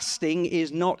 Fasting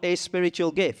is not a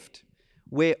spiritual gift.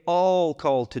 We're all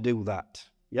called to do that.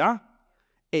 Yeah?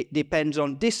 It depends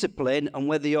on discipline and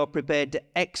whether you're prepared to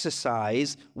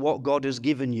exercise what God has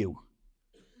given you.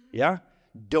 Yeah?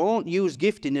 Don't use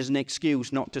gifting as an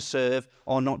excuse not to serve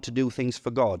or not to do things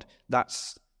for God.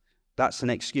 That's an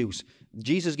excuse.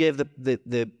 Jesus gave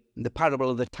the parable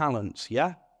of the talents,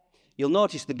 yeah? You'll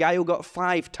notice the guy who got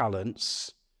 5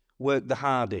 talents worked the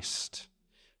hardest.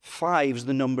 5's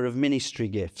the number of ministry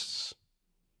gifts,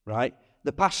 right?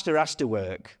 The pastor has to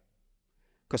work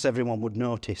because everyone would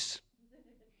notice.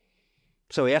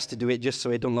 So he has to do it just so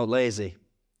he don't look lazy,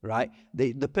 right?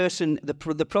 The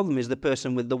problem is the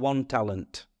person with the 1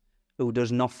 talent who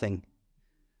does nothing.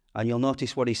 And you'll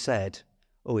notice what he said.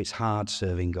 Oh, it's hard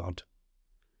serving God.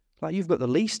 Like, you've got the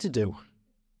least to do.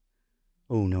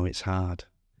 Oh, no, it's hard.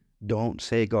 Don't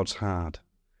say God's hard.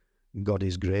 God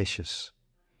is gracious.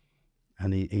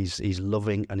 And he's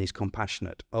loving and he's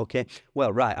compassionate. Okay?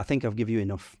 Well, right, I think I've given you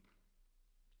enough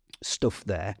stuff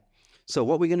there. So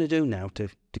what we're going to do now to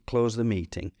close the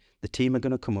meeting, the team are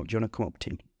going to come up. Do you want to come up,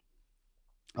 Tim?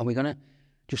 And we're going to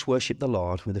just worship the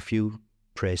Lord with a few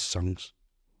praise songs.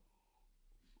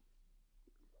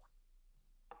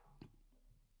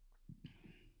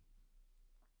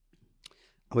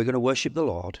 And we're going to worship the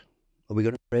Lord, and we're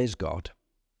going to praise God.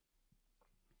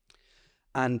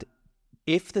 And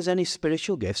if there's any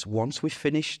spiritual gifts, once we've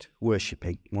finished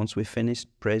worshipping, once we've finished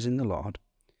praising the Lord,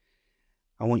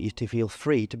 I want you to feel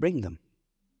free to bring them.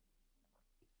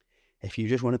 If you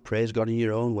just want to praise God in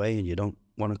your own way and you don't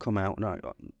want to come out, no,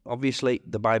 obviously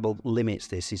the Bible limits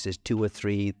this. It says 2 or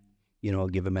 3,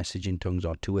 give a message in tongues,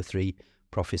 or 2 or 3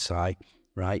 prophesy,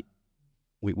 right?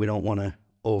 We don't want to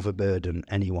overburden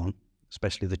anyone,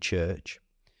 especially the church.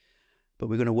 But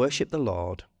we're going to worship the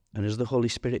Lord, and as the Holy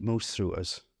Spirit moves through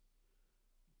us,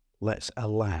 let's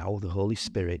allow the Holy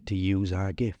Spirit to use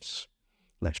our gifts.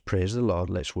 Let's praise the Lord,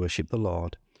 let's worship the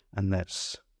Lord, and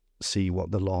let's see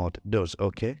what the Lord does.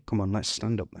 Okay, come on, let's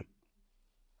stand up then.